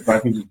 if I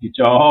can just get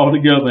y'all all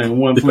together in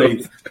one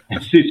place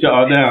and sit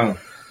y'all down,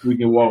 we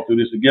can walk through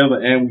this together.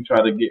 And we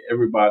try to get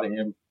everybody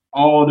in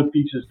all the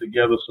pieces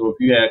together. So if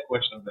you had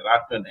questions that I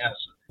couldn't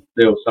answer,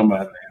 there was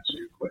somebody to answer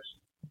your question.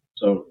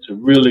 So to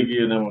really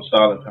give them a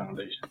solid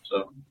foundation.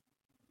 So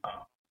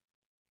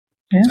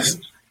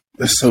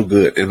that's so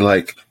good. And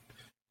like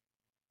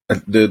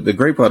the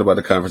great part about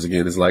the conference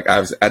again is like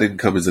I didn't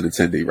come as an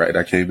attendee, right?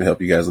 I came to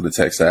help you guys on the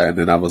tech side, and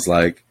then I was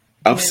like,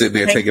 I'm sitting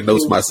there taking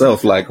notes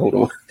myself. Like, hold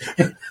on,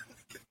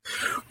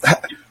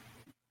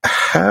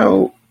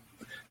 how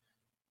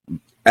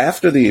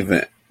after the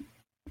event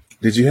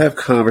did you have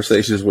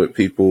conversations with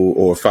people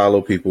or follow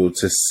people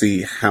to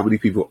see how many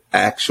people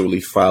actually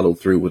followed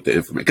through with the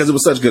information? Because it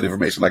was such good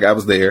information. Like I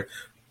was there.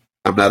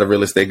 I'm not a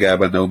real estate guy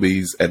by no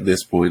means at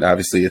this point.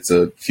 Obviously, it's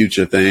a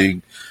future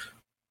thing.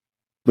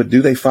 But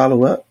do they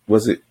follow up?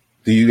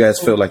 Do you guys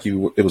feel like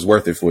it was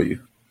worth it for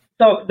you?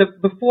 So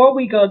before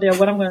we go there,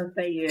 what I'm going to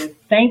say is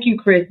thank you,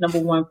 Chris, number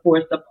one,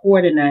 for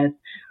supporting us.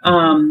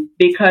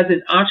 Because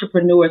as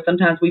entrepreneurs,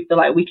 sometimes we feel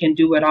like we can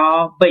do it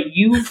all, but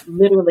you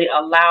literally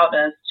allowed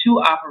us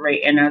to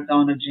operate in our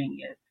zone of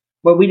genius.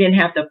 where we didn't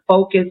have to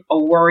focus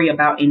or worry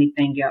about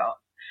anything else.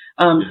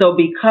 So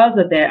because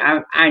of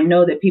that, I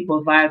know that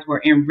people's lives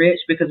were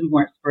enriched because we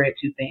weren't spread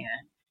too thin.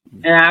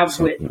 And I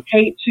would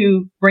hate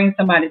to bring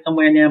somebody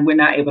somewhere and then we're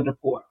not able to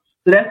pour.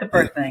 So that's the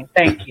first thing.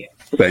 Thank you.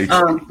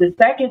 The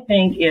second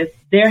thing is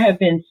there have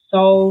been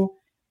so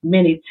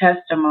many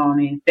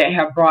testimonies that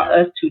have brought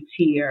us to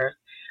tears.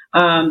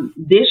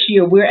 This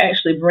year, we're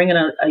actually bringing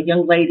a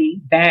young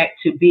lady back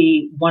to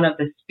be one of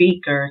the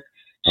speakers.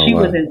 She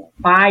was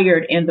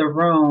inspired in the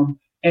room,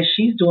 and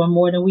she's doing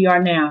more than we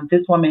are now.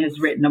 This woman has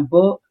written a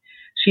book.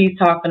 She's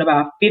talking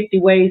about 50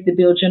 ways to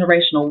build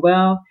generational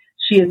wealth.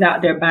 She is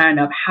out there buying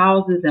up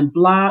houses and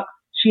blocks.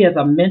 She has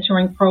a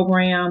mentoring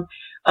program.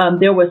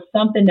 There was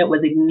something that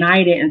was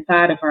ignited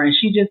inside of her, and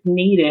she just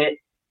needed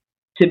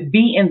to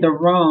be in the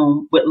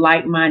room with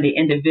like-minded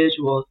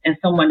individuals and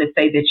someone to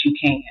say that you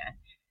can.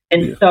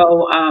 And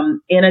so,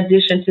 in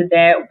addition to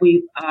that,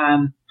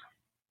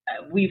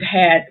 we've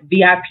had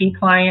VIP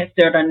clients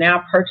that are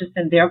now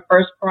purchasing their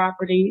first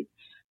property,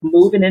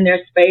 moving in their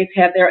space,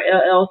 have their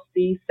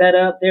LLC set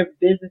up, their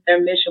business, their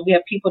mission. We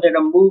have people that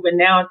are moving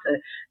now into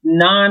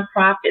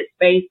nonprofit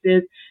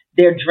spaces.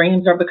 Their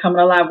dreams are becoming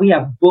alive. We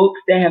have books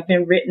that have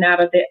been written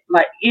out of that.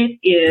 Like, it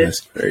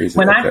is, that's crazy.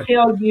 When I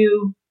tell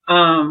you,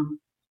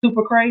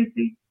 super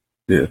crazy.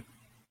 Yeah.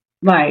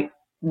 Like,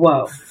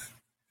 whoa.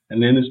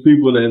 And then there's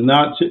people that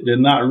they're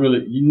not really,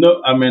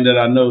 that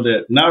I know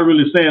that not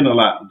really saying a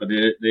lot, but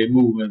they're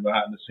moving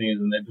behind the scenes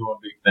and they're doing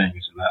big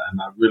things.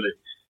 And I really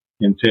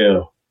can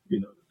tell,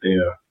 that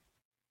they're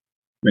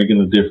making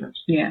a difference.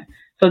 Yeah.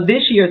 So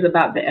this year is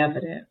about the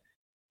evidence.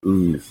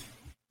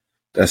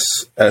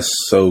 That's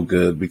so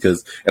good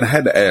and I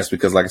had to ask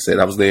because, like I said,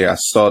 I was there, I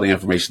saw the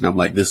information. I'm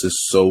like, this is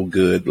so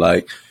good.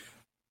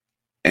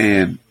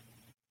 And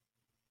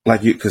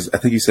because I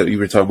think you said you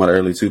were talking about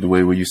earlier too,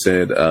 Dwayne, when you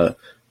said,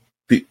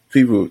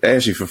 people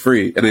ask you for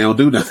free and they don't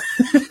do nothing.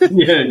 And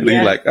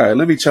you're like, all right,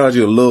 let me charge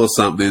you a little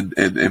something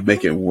and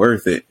make it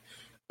worth it.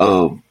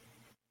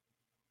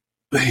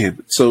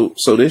 Man, so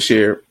this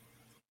year,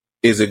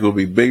 is it going to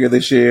be bigger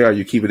this year? Are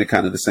you keeping it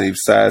kind of the same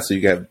size so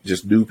you got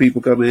just new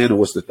people come in, or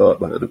what's the thought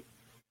behind it?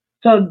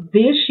 So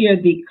this year,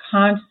 the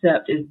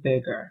concept is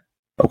bigger.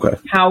 Okay.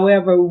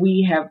 However,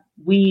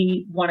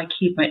 we want to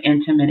keep an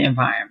intimate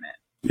environment.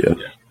 Yeah.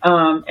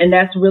 And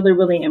that's really,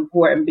 really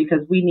important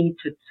because we need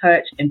to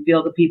touch and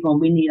feel the people, and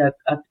we need a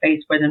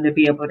space for them to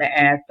be able to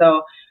ask.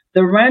 So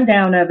the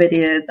rundown of it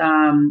is,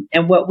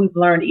 and what we've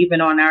learned even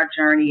on our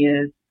journey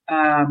is,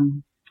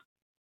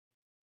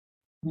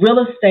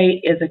 real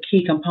estate is a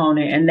key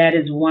component, and that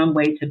is one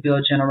way to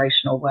build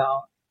generational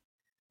wealth.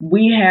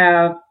 We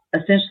have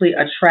essentially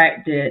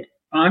attracted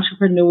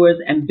entrepreneurs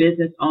and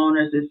business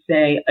owners that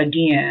say,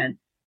 again,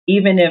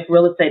 even if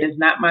real estate is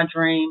not my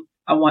dream,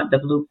 I want the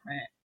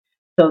blueprint.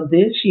 So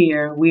this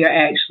year, we are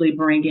actually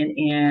bringing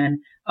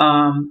in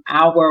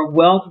our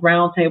Wealth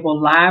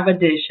Roundtable Live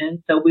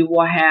Edition. So we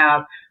will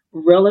have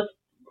real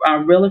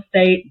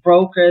estate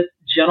brokers,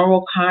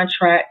 general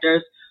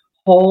contractors,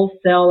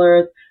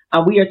 wholesalers.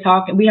 We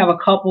have a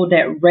couple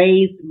that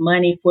raised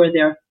money for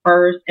their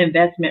first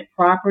investment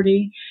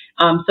property.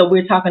 So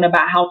we're talking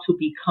about how to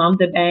become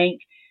the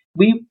bank.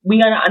 We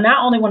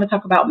not only want to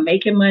talk about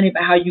making money,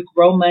 but how you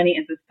grow money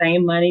and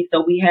sustain money.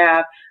 So we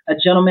have a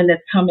gentleman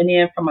that's coming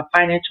in from a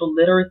financial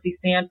literacy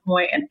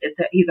standpoint, and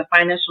he's a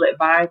financial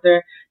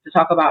advisor to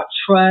talk about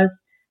trust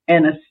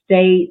and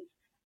estate,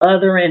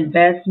 other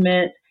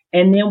investments.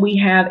 And then we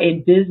have a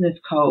business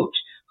coach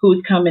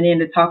who's coming in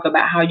to talk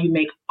about how you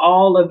make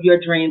all of your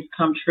dreams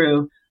come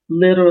true,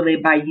 literally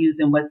by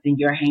using what's in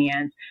your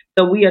hands.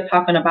 So we are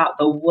talking about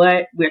the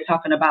what, we're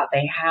talking about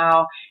the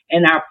how,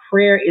 and our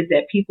prayer is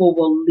that people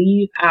will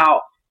leave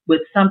out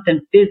with something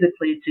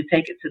physically to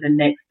take it to the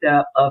next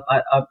step of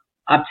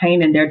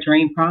obtaining their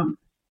dream promise.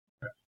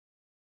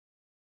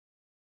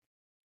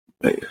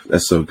 Hey,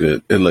 that's so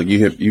good. And look, you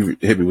hit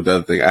me with the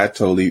other thing. I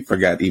totally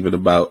forgot even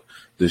about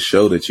the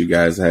show that you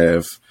guys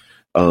have.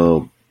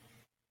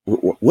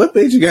 What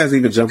made you guys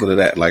even jump into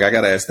that? Like, I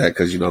got to ask that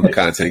because, I'm the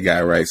content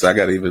guy, right? So I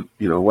got to even,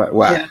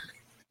 why? Yeah.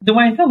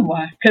 Dwayne, tell him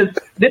why. Because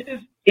this is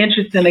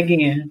interesting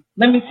again.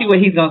 Let me see what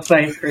he's going to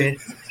say,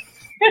 Chris.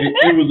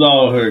 It was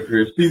all her,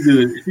 Chris. She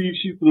did it.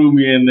 She threw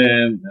me in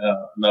there. And,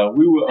 no,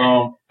 we were,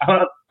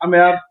 how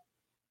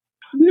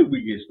did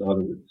we get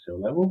started with the show?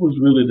 Like, what was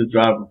really the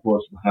driving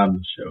force behind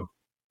the show?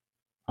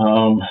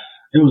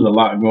 It was a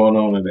lot going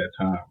on at that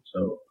time.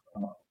 So,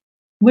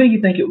 what do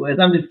you think it was?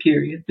 I'm just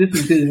curious. This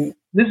is good.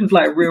 This is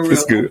like real.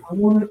 It's good. I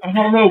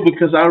don't know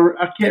because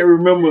I can't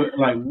remember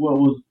like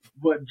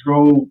what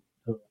drove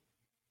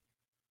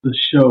the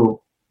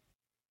show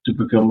to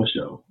become a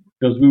show,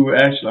 because we were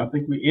actually, I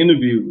think we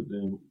interviewed with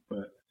them,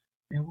 but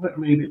what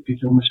made it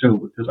become a show?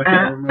 Because I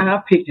can't remember.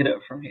 I'll pick it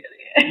up from here.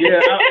 Yeah,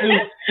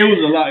 it was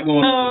a lot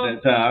going on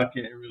at that time. I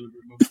can't really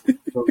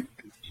remember.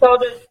 So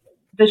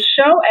the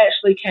show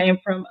actually came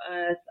from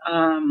us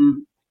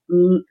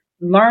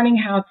learning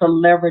how to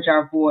leverage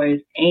our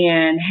voice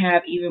and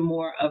have even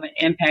more of an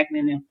impact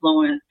and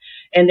influence.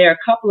 And there are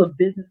a couple of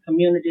business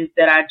communities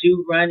that I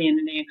do run in,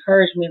 and they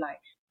encourage me like,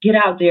 get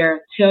out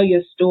there, tell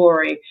your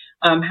story.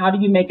 How do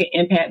you make an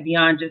impact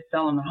beyond just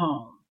selling a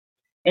home?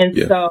 And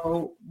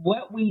so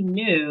what we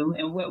knew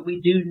and what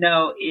we do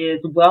know is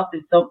wealth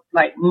is so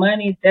like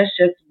money, that's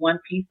just one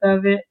piece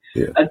of it.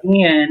 Yeah.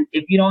 Again,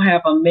 if you don't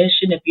have a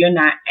mission, if you're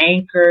not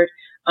anchored,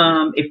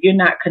 if you're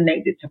not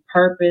connected to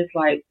purpose,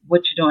 like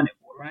what you're doing it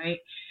for, right?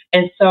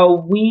 And so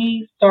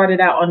we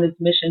started out on this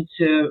mission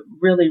to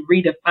really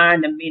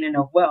redefine the meaning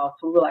of wealth.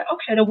 So we're like,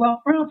 okay, the Wealth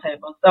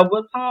Roundtable. So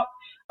we'll talk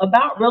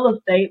about real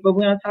estate, but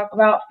we're going to talk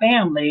about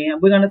family, and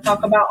we're going to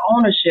talk about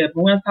ownership.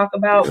 We're going to talk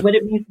about what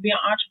it means to be an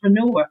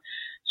entrepreneur.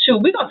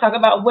 Shoot, we're going to talk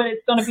about what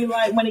it's going to be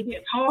like when it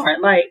gets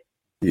hard. Like,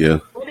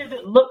 what does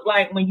it look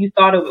like when you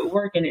thought it would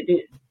work and it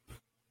didn't?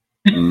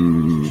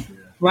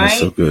 Right? That's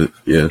so good.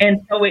 Yeah.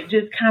 And so it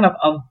just kind of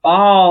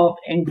evolved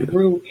and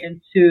grew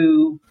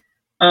into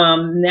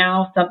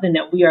now something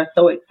that we are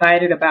so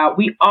excited about.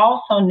 We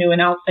also knew,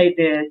 and I'll say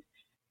this,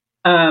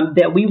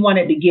 that we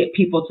wanted to get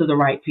people to the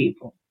right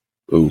people.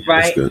 Ooh,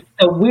 right? So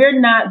we're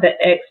not the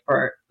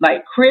expert.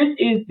 Like Chris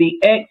is the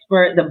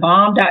expert, the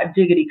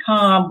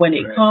bomb.diggity.com when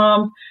it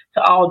comes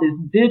to all this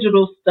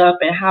digital stuff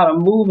and how to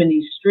move in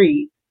these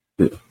streets.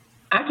 Yeah.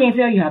 I can't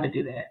tell you how to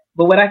do that.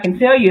 But what I can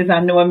tell you is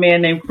I know a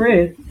man named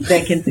Chris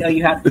that can tell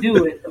you how to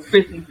do it. So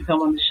Chris needs to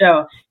come on the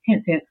show.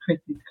 Hint, Chris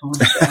needs to come on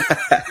the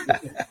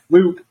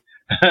show.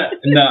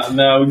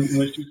 Now, when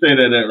you say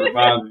that, that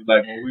reminds me,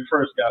 like when we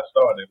first got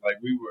started,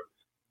 like we were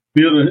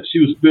building, she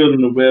was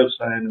building the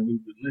website and we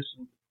were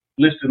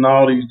listing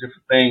all these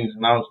different things.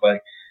 And I was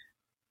like,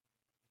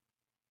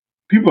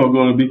 people are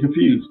going to be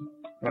confused.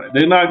 Right?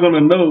 They're not going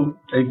to know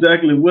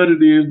exactly what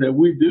it is that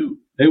we do.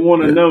 They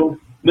want to know.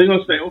 They're going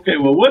to say, okay,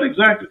 well, what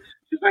exactly?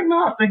 She's like, no,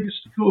 I think it's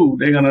cool.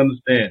 They're going to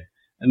understand.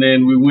 And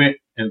then we went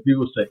and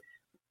people say,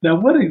 now,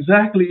 what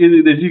exactly is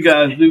it that you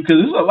guys do? Because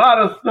there's a lot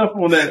of stuff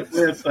on that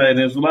website.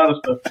 There's a lot of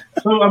stuff.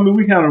 So, I mean,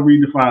 we kind of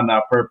redefined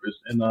our purpose.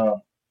 And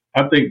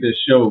I think this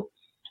show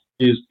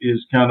is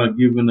kind of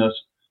giving us,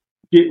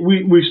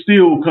 we're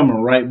still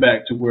coming right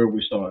back to where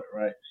we started,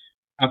 right?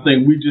 I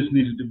think we just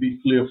needed to be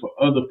clear for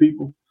other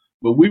people.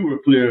 But we were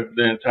clear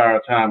the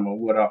entire time on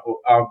what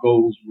our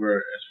goals were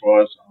as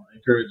far as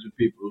encouraging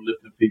people,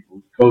 lifting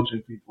people,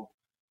 coaching people,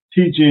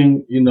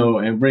 teaching,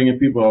 and bringing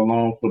people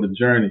along for the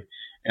journey.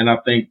 And I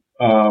think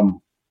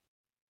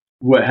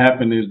what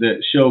happened is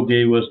that show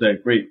gave us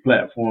that great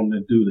platform to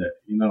do that.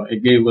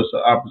 It gave us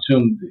an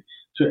opportunity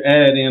to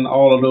add in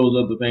all of those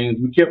other things.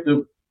 We kept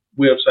the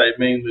website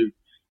mainly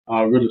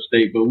real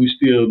estate, but we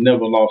still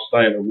never lost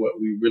sight of what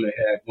we really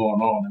had going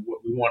on and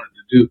what we wanted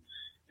to do.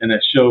 And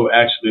that show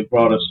actually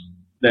brought us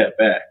that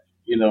back,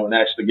 and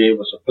actually gave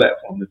us a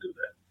platform to do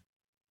that.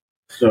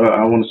 So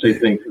I want to say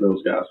thanks to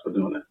those guys for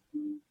doing that.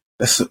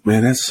 That's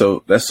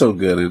so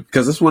good.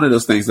 Because it's one of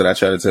those things that I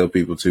try to tell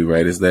people too,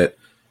 right? Is that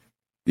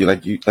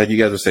like you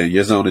guys were saying,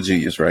 your zone of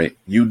genius, right?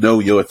 You know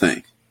your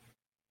thing.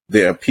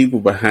 There are people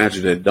behind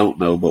you that don't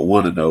know but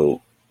want to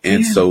know,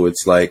 and so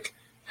it's like,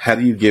 how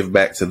do you give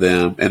back to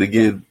them? And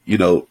again,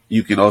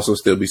 you can also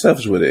still be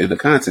selfish with it in the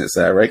content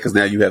side, right? Because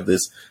now you have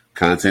this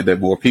content that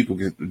more people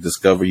can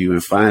discover you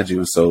and find you.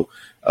 And so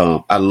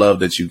I love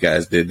that you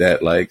guys did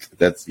that. Like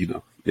that's,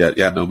 y'all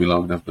know me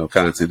long enough. No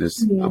content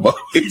is, I'm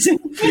always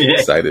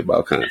excited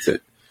about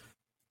content.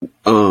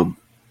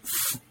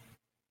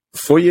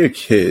 For your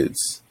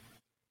kids,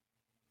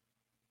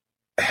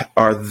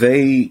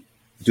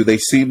 do they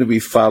seem to be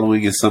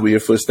following in some of your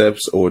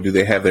footsteps, or do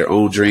they have their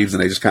own dreams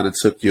and they just kind of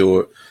took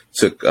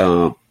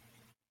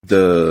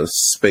the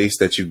space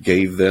that you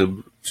gave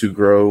them to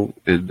grow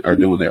and are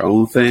doing their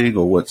own thing,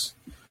 or what's?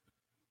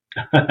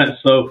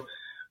 So,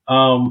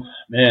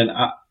 man,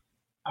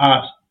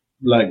 I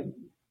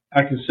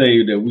can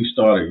say that we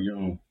started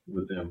young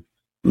with them,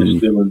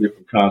 instilling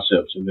different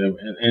concepts in them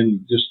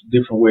and just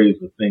different ways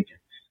of thinking.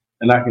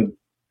 And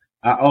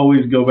I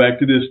always go back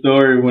to this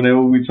story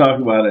whenever we talk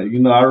about it.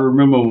 I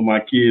remember when my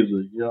kids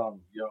were young,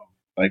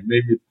 like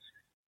maybe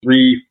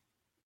 3,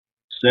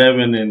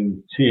 7,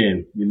 and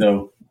 10,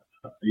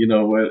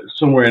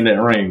 somewhere in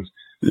that range.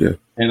 Yeah.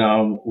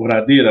 And what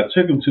I did, I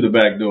took them to the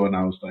back door and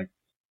I was like,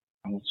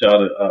 I want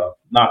y'all to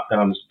knock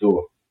down this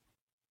door.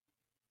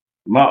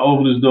 My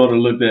oldest daughter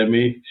looked at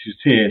me. She's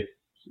 10,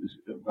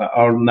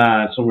 or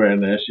 9, somewhere in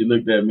there. She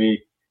looked at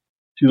me.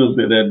 She looked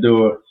at that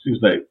door. She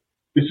was like,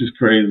 this is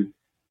crazy.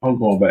 I'm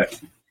going back.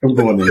 I'm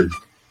going in.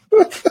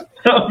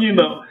 So,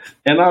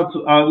 and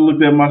I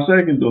looked at my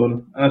second daughter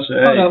and I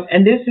said, hey.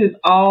 And this is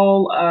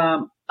all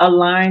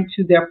aligned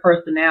to their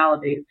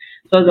personalities.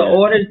 So the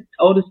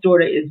oldest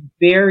daughter is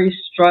very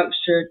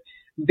structured,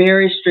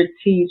 very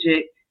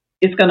strategic.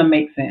 It's going to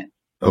make sense.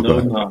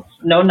 Okay.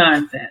 No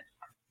nonsense.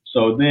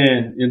 So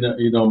then,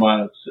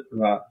 my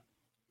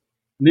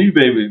new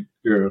baby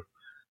girl,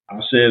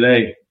 I said,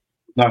 hey,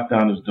 knock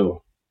down this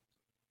door.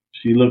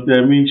 She looked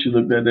at me. She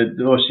looked at that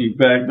door. She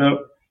backed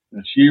up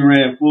and she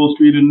ran full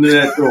speed into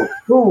that door.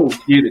 Boom!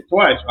 She hit it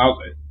twice. I was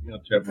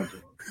like, check my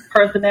door.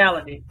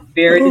 Personality,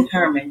 very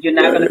determined. You're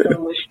not going to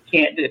tell what you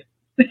can't do.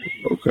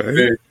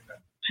 Okay.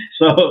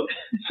 So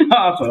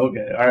I was like,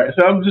 okay, all right.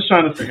 So I'm just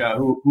trying to figure out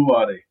who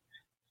are they.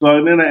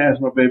 So then I asked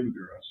my baby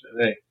girl. I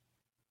said, hey,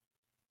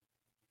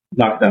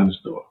 knock down this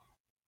door.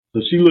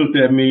 So she looked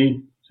at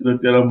me. She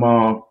looked at her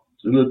mom.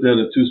 She looked at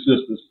her two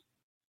sisters.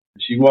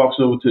 She walks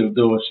over to the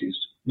door. She's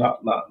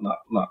knock, knock, knock,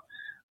 knock.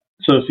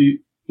 So she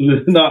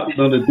knocked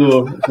on the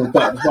door from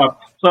top to bottom.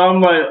 So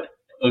I'm like,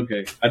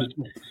 okay, I just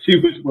want to see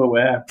what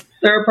would happen.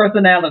 Third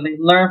personality,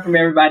 learn from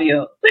everybody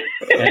else.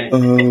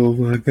 Oh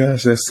my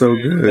gosh, that's so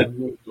good.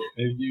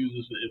 And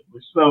uses it.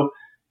 So,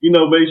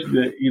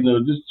 basically,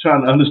 just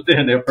trying to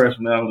understand their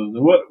personalities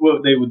and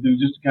what they would do,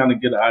 just to kind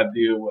of get an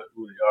idea of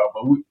who they are.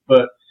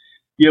 But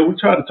we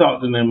try to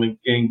talk to them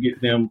and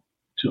get them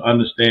to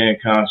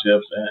understand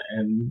concepts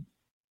and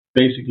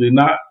basically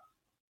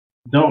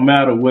don't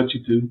matter what you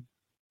do,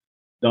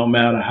 don't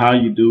matter how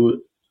you do it,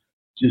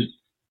 just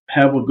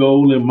have a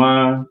goal in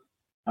mind,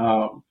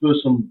 have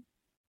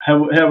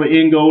an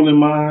end goal in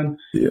mind.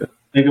 Yeah.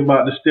 Think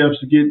about the steps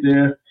to get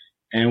there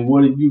and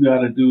what you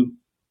got to do,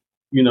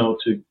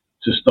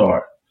 to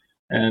start.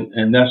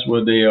 And that's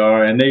where they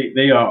are. And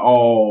they are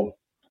all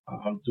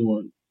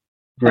doing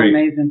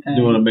great,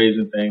 doing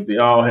amazing things. They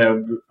all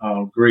have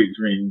great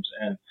dreams.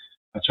 And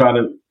I try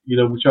to,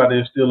 we try to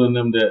instill in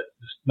them that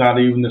it's not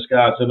even the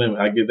sky's the limit.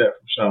 I get that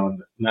from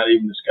Shaun. Not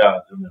even the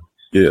sky's the limit.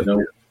 Yeah.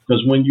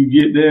 Because when you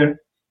get there,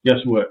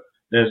 guess what?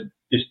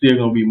 It's still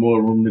gonna be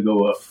more room to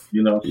go up. So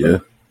yeah.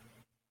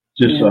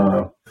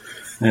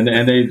 And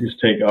they just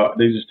take off.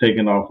 They just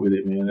taking off with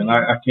it, man. And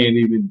I can't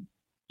even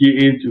get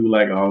into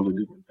like all the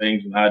different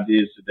things and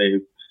ideas that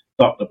they've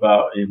talked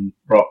about and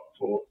brought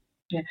forward.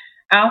 Yeah.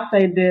 I'll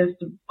say this: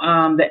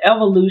 the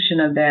evolution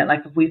of that.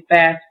 Like if we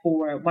fast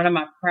forward, one of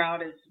my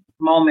proudest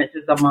moments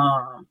as a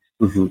mom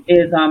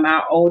is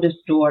our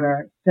oldest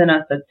daughter sent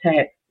us a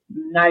text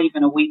not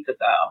even a week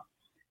ago.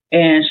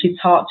 And she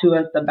talked to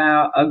us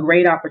about a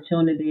great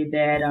opportunity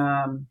that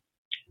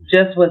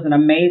just was an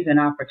amazing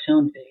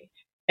opportunity.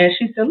 And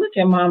she said, look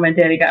at Mom and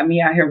Daddy got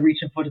me out here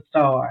reaching for the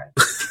stars.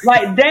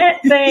 Like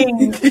that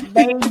thing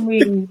made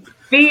me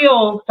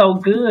feel so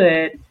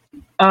good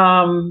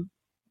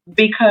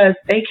because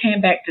they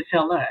came back to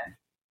tell us.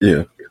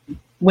 Yeah.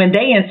 When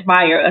they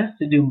inspire us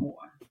to do more.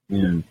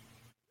 Yeah.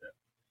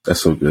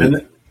 That's so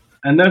good.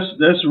 And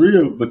that's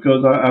real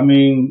because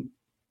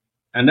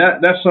and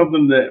that's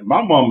something that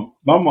my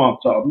mom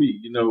taught me,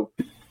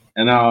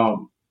 and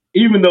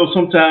even though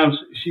sometimes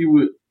she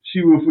would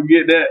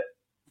forget that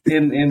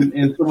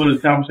in some of the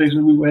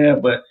conversations we would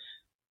have, but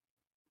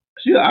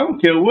I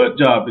don't care what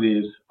job it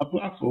is,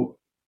 apply for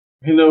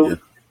it.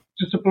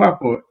 Just apply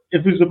for it.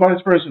 If it's a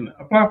vice president,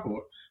 apply for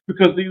it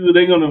because either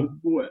they're gonna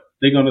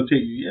tell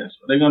you yes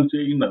or they're gonna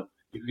tell you no.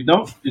 If you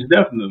don't, it's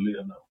definitely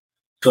a no.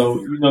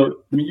 So,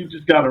 you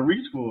just got to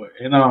reach for it.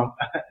 And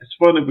it's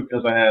funny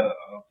because I had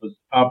an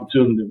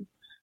opportunity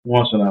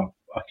once and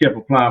I kept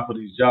applying for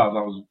these jobs.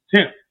 I was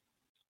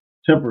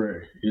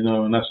temporary,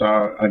 and that's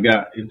how I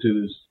got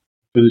into this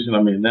position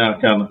I'm in now,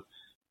 kind of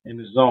in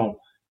the zone.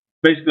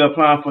 Basically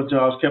applying for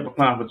jobs, kept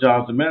applying for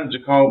jobs. The manager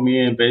called me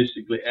in,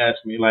 basically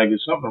asked me, like,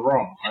 is something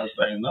wrong? I was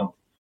like, no.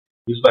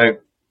 He's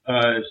like,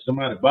 is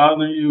somebody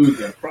bothering you? Is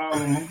there a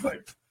problem? I was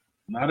like,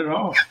 not at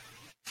all.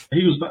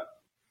 He was like,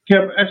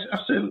 I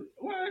said,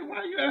 why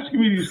are you asking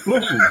me these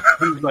questions?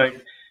 He was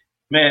like,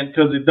 man,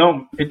 because it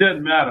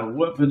doesn't matter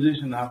what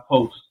position I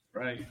post,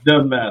 right? It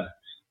doesn't matter.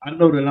 I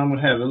know that I'm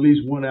going to have at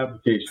least one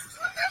application,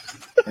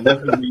 and that's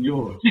going to be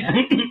yours.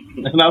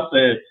 And I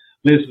said,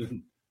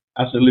 listen,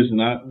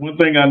 one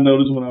thing I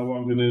noticed when I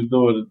walked in this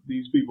door, that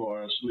these people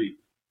are asleep,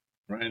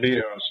 right? They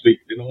are asleep.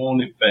 They don't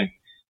want anything.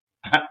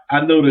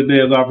 I know that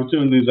there's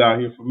opportunities out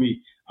here for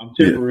me. I'm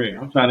temporary.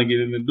 I'm trying to get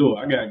in the door.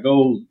 I got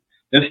goals.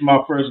 That's my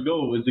first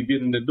goal is to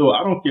get in the door.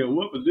 I don't care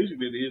what position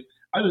it is.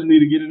 I just need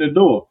to get in the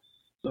door.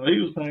 So he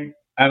was like,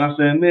 and I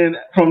said, and then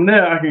from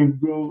there I can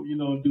go,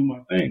 and do my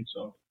thing.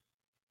 So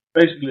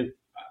basically,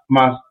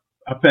 I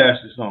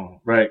pass this on,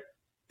 right?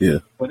 Yeah.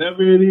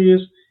 Whatever it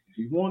is, if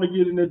you want to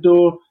get in the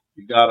door,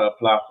 you got to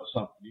apply for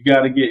something. You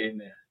got to get in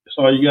there. That's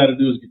all you got to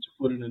do is get your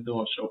foot in the door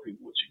and show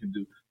people what you can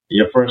do.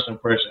 Your first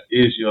impression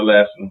is your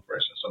lasting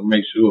impression. So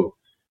make sure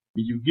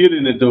when you get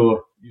in the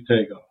door, you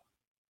take off.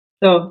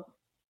 So,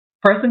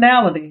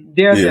 personality,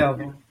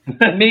 daredevil.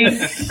 Yeah. Me,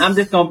 I'm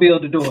just going to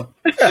build the door.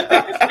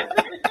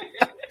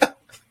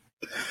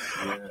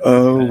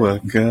 Oh my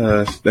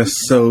gosh,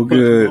 that's so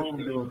good.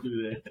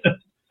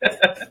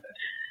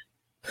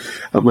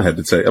 I'm gonna have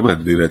to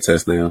do that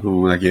test now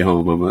when I get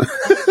home.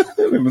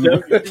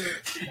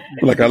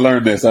 Like I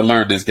learned this,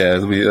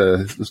 guys. Let me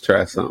let's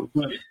try something.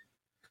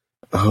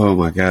 Oh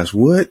my gosh,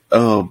 what?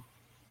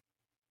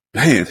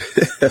 Man,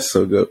 that's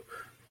so good.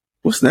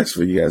 What's next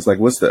for you guys? Like,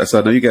 so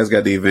I know you guys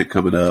got the event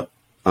coming up,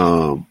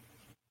 and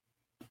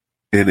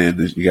then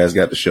you guys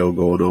got the show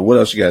going on. What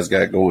else you guys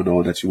got going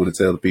on that you want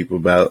to tell the people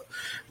about?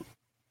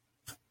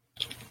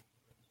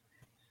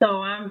 So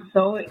I'm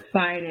so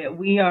excited.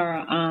 We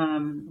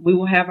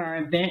will have our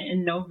event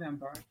in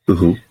November.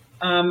 Mm-hmm.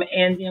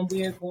 And then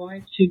we are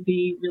going to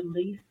be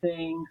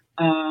releasing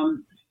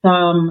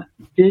some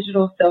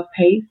digital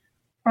self-paced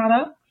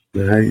products.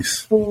 Nice.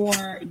 For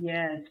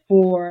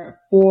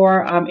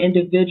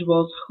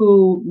individuals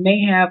who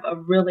may have a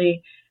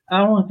really I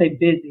don't want to say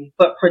busy,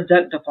 but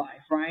productive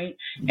life, right?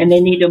 And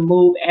they need to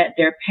move at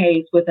their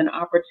pace with an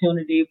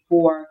opportunity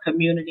for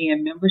community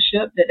and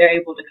membership that they're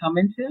able to come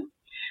into.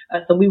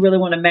 So we really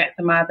want to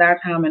maximize our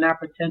time and our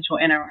potential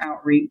and our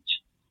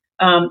outreach.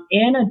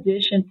 In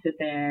addition to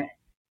that,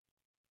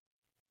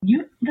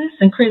 you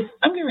listen, Chris,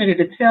 I'm getting ready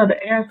to tell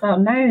the air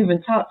something I didn't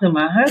even talk to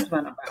my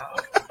husband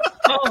about.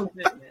 Oh,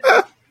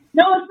 goodness.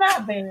 No, it's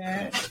not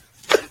bad.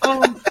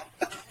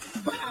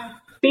 But I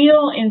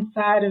feel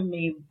inside of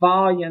me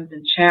volumes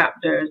and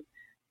chapters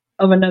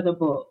of another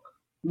book.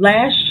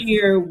 Last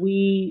year,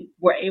 we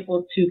were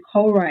able to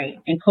co-write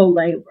and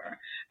co-labor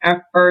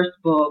our first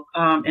book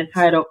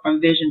entitled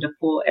From Vision to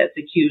Full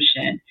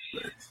Execution.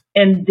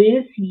 And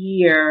this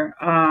year,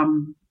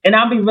 and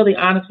I'll be really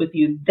honest with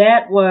you,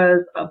 that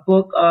was a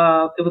book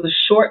it was a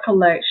short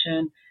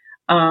collection,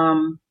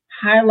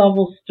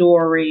 high-level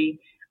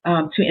story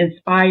to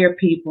inspire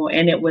people.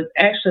 And it was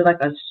actually like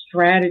a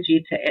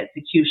strategy to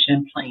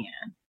execution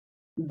plan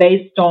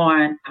based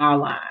on our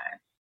lives.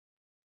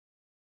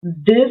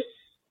 This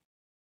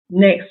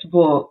next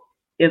book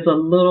is a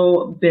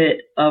little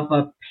bit of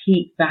a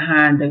peek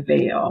behind the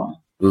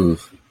veil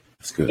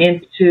that's good.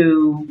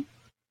 into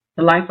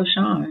the life of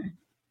Shaun.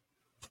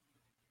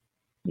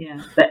 Yeah,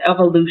 the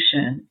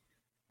evolution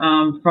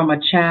from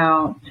a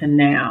child to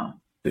now,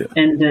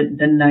 and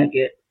the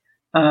nugget.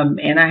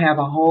 And I have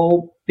a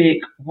whole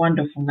big,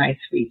 wonderful, nice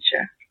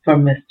feature for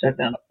Mr.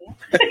 Venable.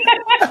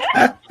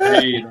 I'm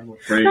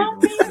afraid.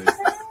 Don't be afraid.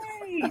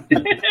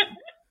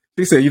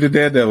 He said, "You the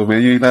daredevil,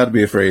 man. You ain't allowed to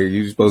be afraid.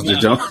 You supposed to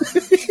jump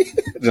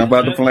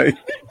out the plane."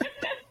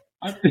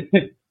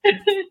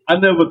 I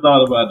never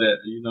thought about that,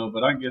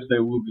 but I guess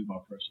that would be my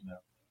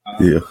personality.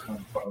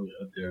 I'm probably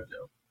a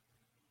daredevil.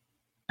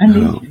 I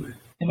need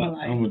in my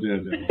life. I'm a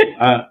daredevil.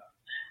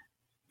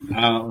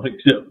 I don't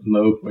accept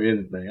no for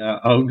anything.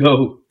 I'll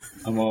go.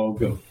 I'm all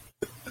go.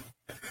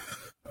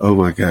 Oh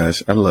my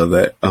gosh, I love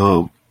that.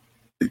 I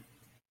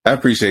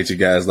appreciate you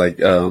guys. Like,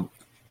 the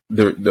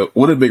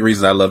one of the big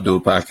reasons I love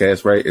doing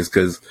podcasts, right, is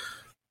because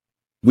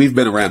we've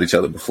been around each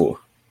other before,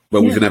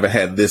 but we've never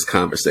had this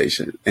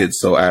conversation. And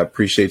so I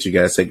appreciate you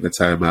guys taking the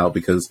time out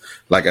because,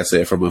 like I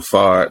said, from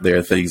afar, there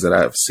are things that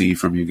I've seen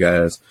from you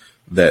guys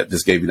that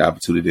just gave me the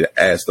opportunity to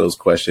ask those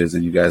questions,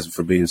 and you guys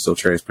for being so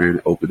transparent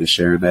and open to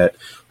sharing that.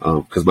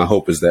 Because my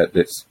hope is that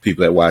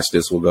people that watch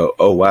this will go,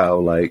 oh, wow,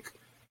 like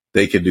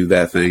they can do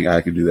that thing.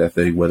 I can do that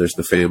thing, whether it's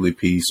the family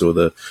piece or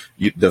the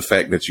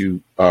fact that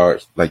you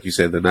are, like you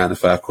said, the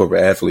 9-to-5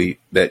 corporate athlete,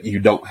 that you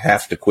don't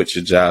have to quit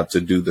your job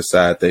to do the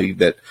side thing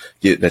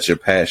that's your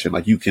passion.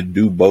 Like you can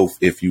do both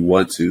if you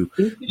want to.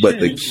 But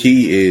the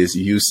key is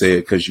you say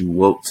it because you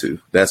want to.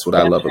 That's what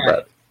I love about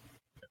it.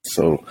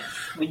 So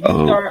when you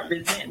start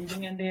resenting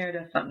being there,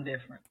 that's something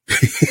different.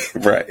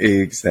 Right,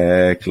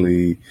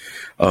 exactly.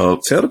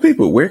 Tell the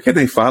people, where can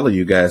they follow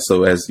you guys?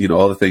 So as you know,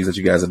 all the things that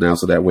you guys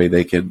announce, so that way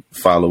they can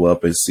follow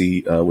up and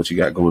see what you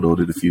got going on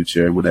in the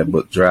future. And when that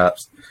book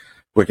drops,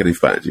 where can they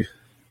find you?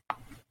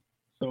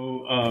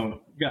 So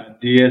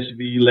got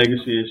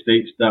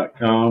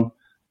dsvlegacyestates.com.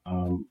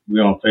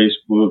 We're on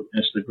Facebook,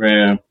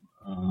 Instagram,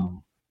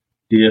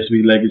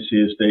 DSV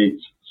Legacy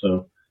Estates.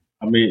 So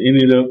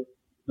any of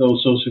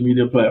those social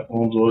media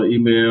platforms or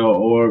email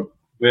or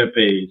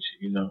webpage,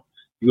 you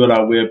go to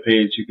our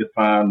webpage, you can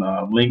find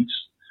links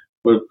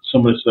for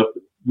some of the stuff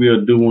that we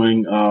are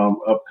doing,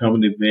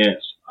 upcoming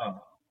events.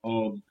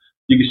 You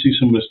can see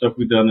some of the stuff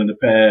we've done in the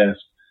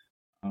past.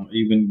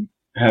 Even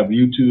have a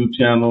YouTube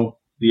channel,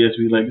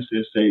 DSV Legacy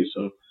Estate.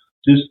 So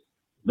just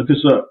look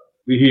us up.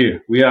 We're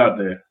here. We out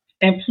there.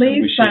 And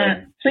please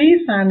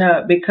sign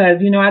up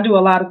because, I do a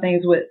lot of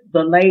things with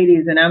the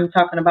ladies, and I'm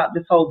talking about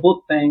this whole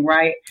book thing,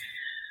 right?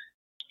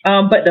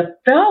 But the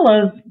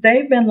fellas,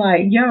 they've been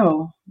like,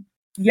 yo,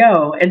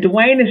 and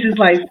Dwayne is just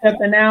like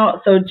stepping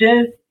out. So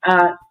just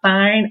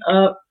sign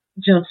up,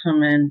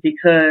 gentlemen,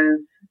 because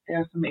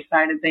there's some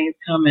exciting things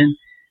coming.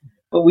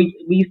 But we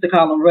used to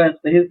call him Russ,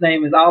 but his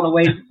name is all the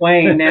way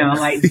Dwayne now,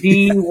 like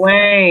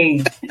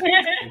Dwayne.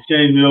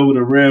 Change me over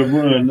to Rev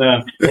Run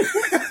now.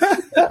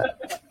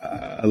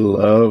 I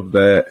love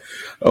that.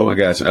 Oh my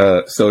gosh,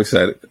 so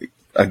excited.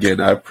 Again,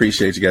 I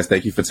appreciate you guys.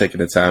 Thank you for taking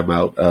the time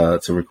out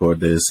to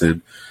record this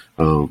and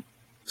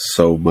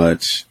so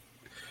much.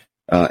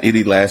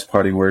 Any last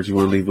parting words you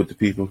want to leave with the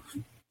people?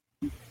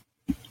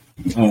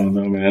 Oh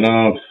no, man.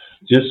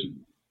 Just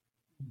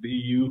be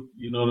you.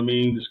 You know what I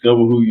mean?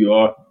 Discover who you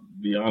are.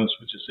 Be honest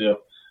with yourself.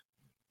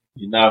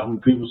 You're not who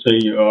people say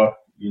you are.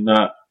 You're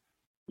not,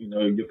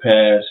 your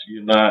past.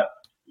 You're not,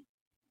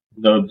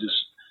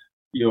 just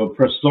your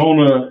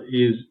persona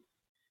is.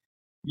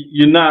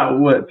 You're not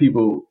what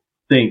people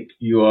think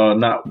you are.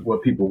 Not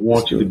what people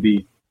want you to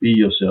be. Be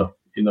yourself.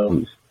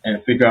 And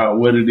figure out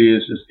what it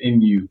is that's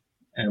in you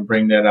and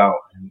bring that out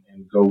and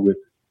go with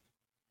it.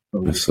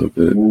 That's so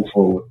good. Move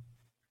forward.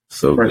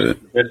 So good.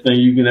 The best thing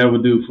you can ever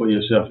do for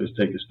yourself is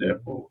take a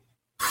step forward.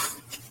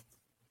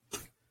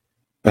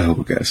 Oh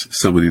my gosh,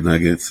 so many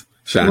nuggets.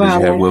 Shaun, did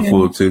you have one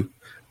for him too?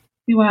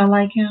 See why I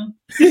like him?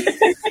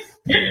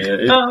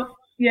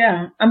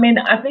 Yeah. I mean,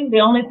 I think the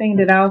only thing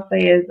that I'll say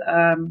is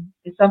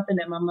it's something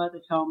that my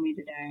mother told me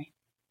today.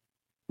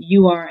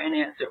 You are an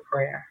answered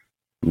prayer.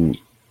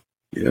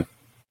 Yeah.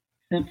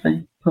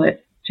 Simply put,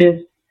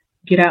 just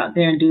get out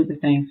there and do the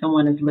thing.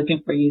 Someone is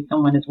looking for you.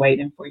 Someone is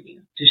waiting for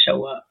you to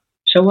show up.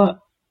 Show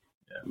up.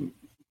 Yeah.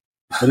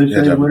 But it's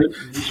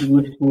what you're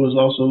looking for is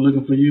also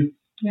looking for you.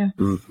 Yeah.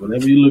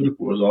 Whatever you're looking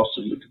for is also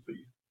looking for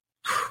you.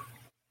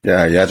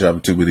 Yeah, y'all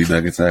dropping too many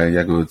nuggets.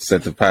 Y'all going to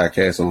set the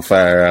podcast on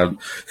fire.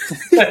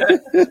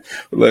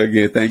 Look,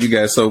 again, thank you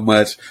guys so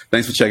much.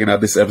 Thanks for checking out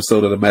this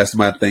episode of the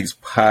Mastermind Thinks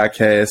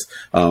podcast.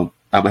 I'm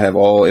going to have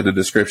all in the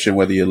description,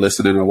 whether you're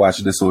listening or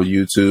watching this on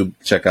YouTube.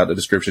 Check out the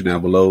description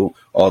down below.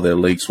 All their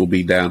links will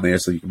be down there,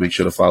 so you can make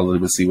sure to follow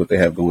them and see what they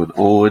have going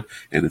on.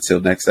 And until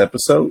next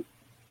episode,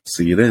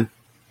 see you then.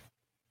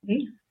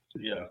 Yeah.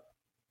 Yeah.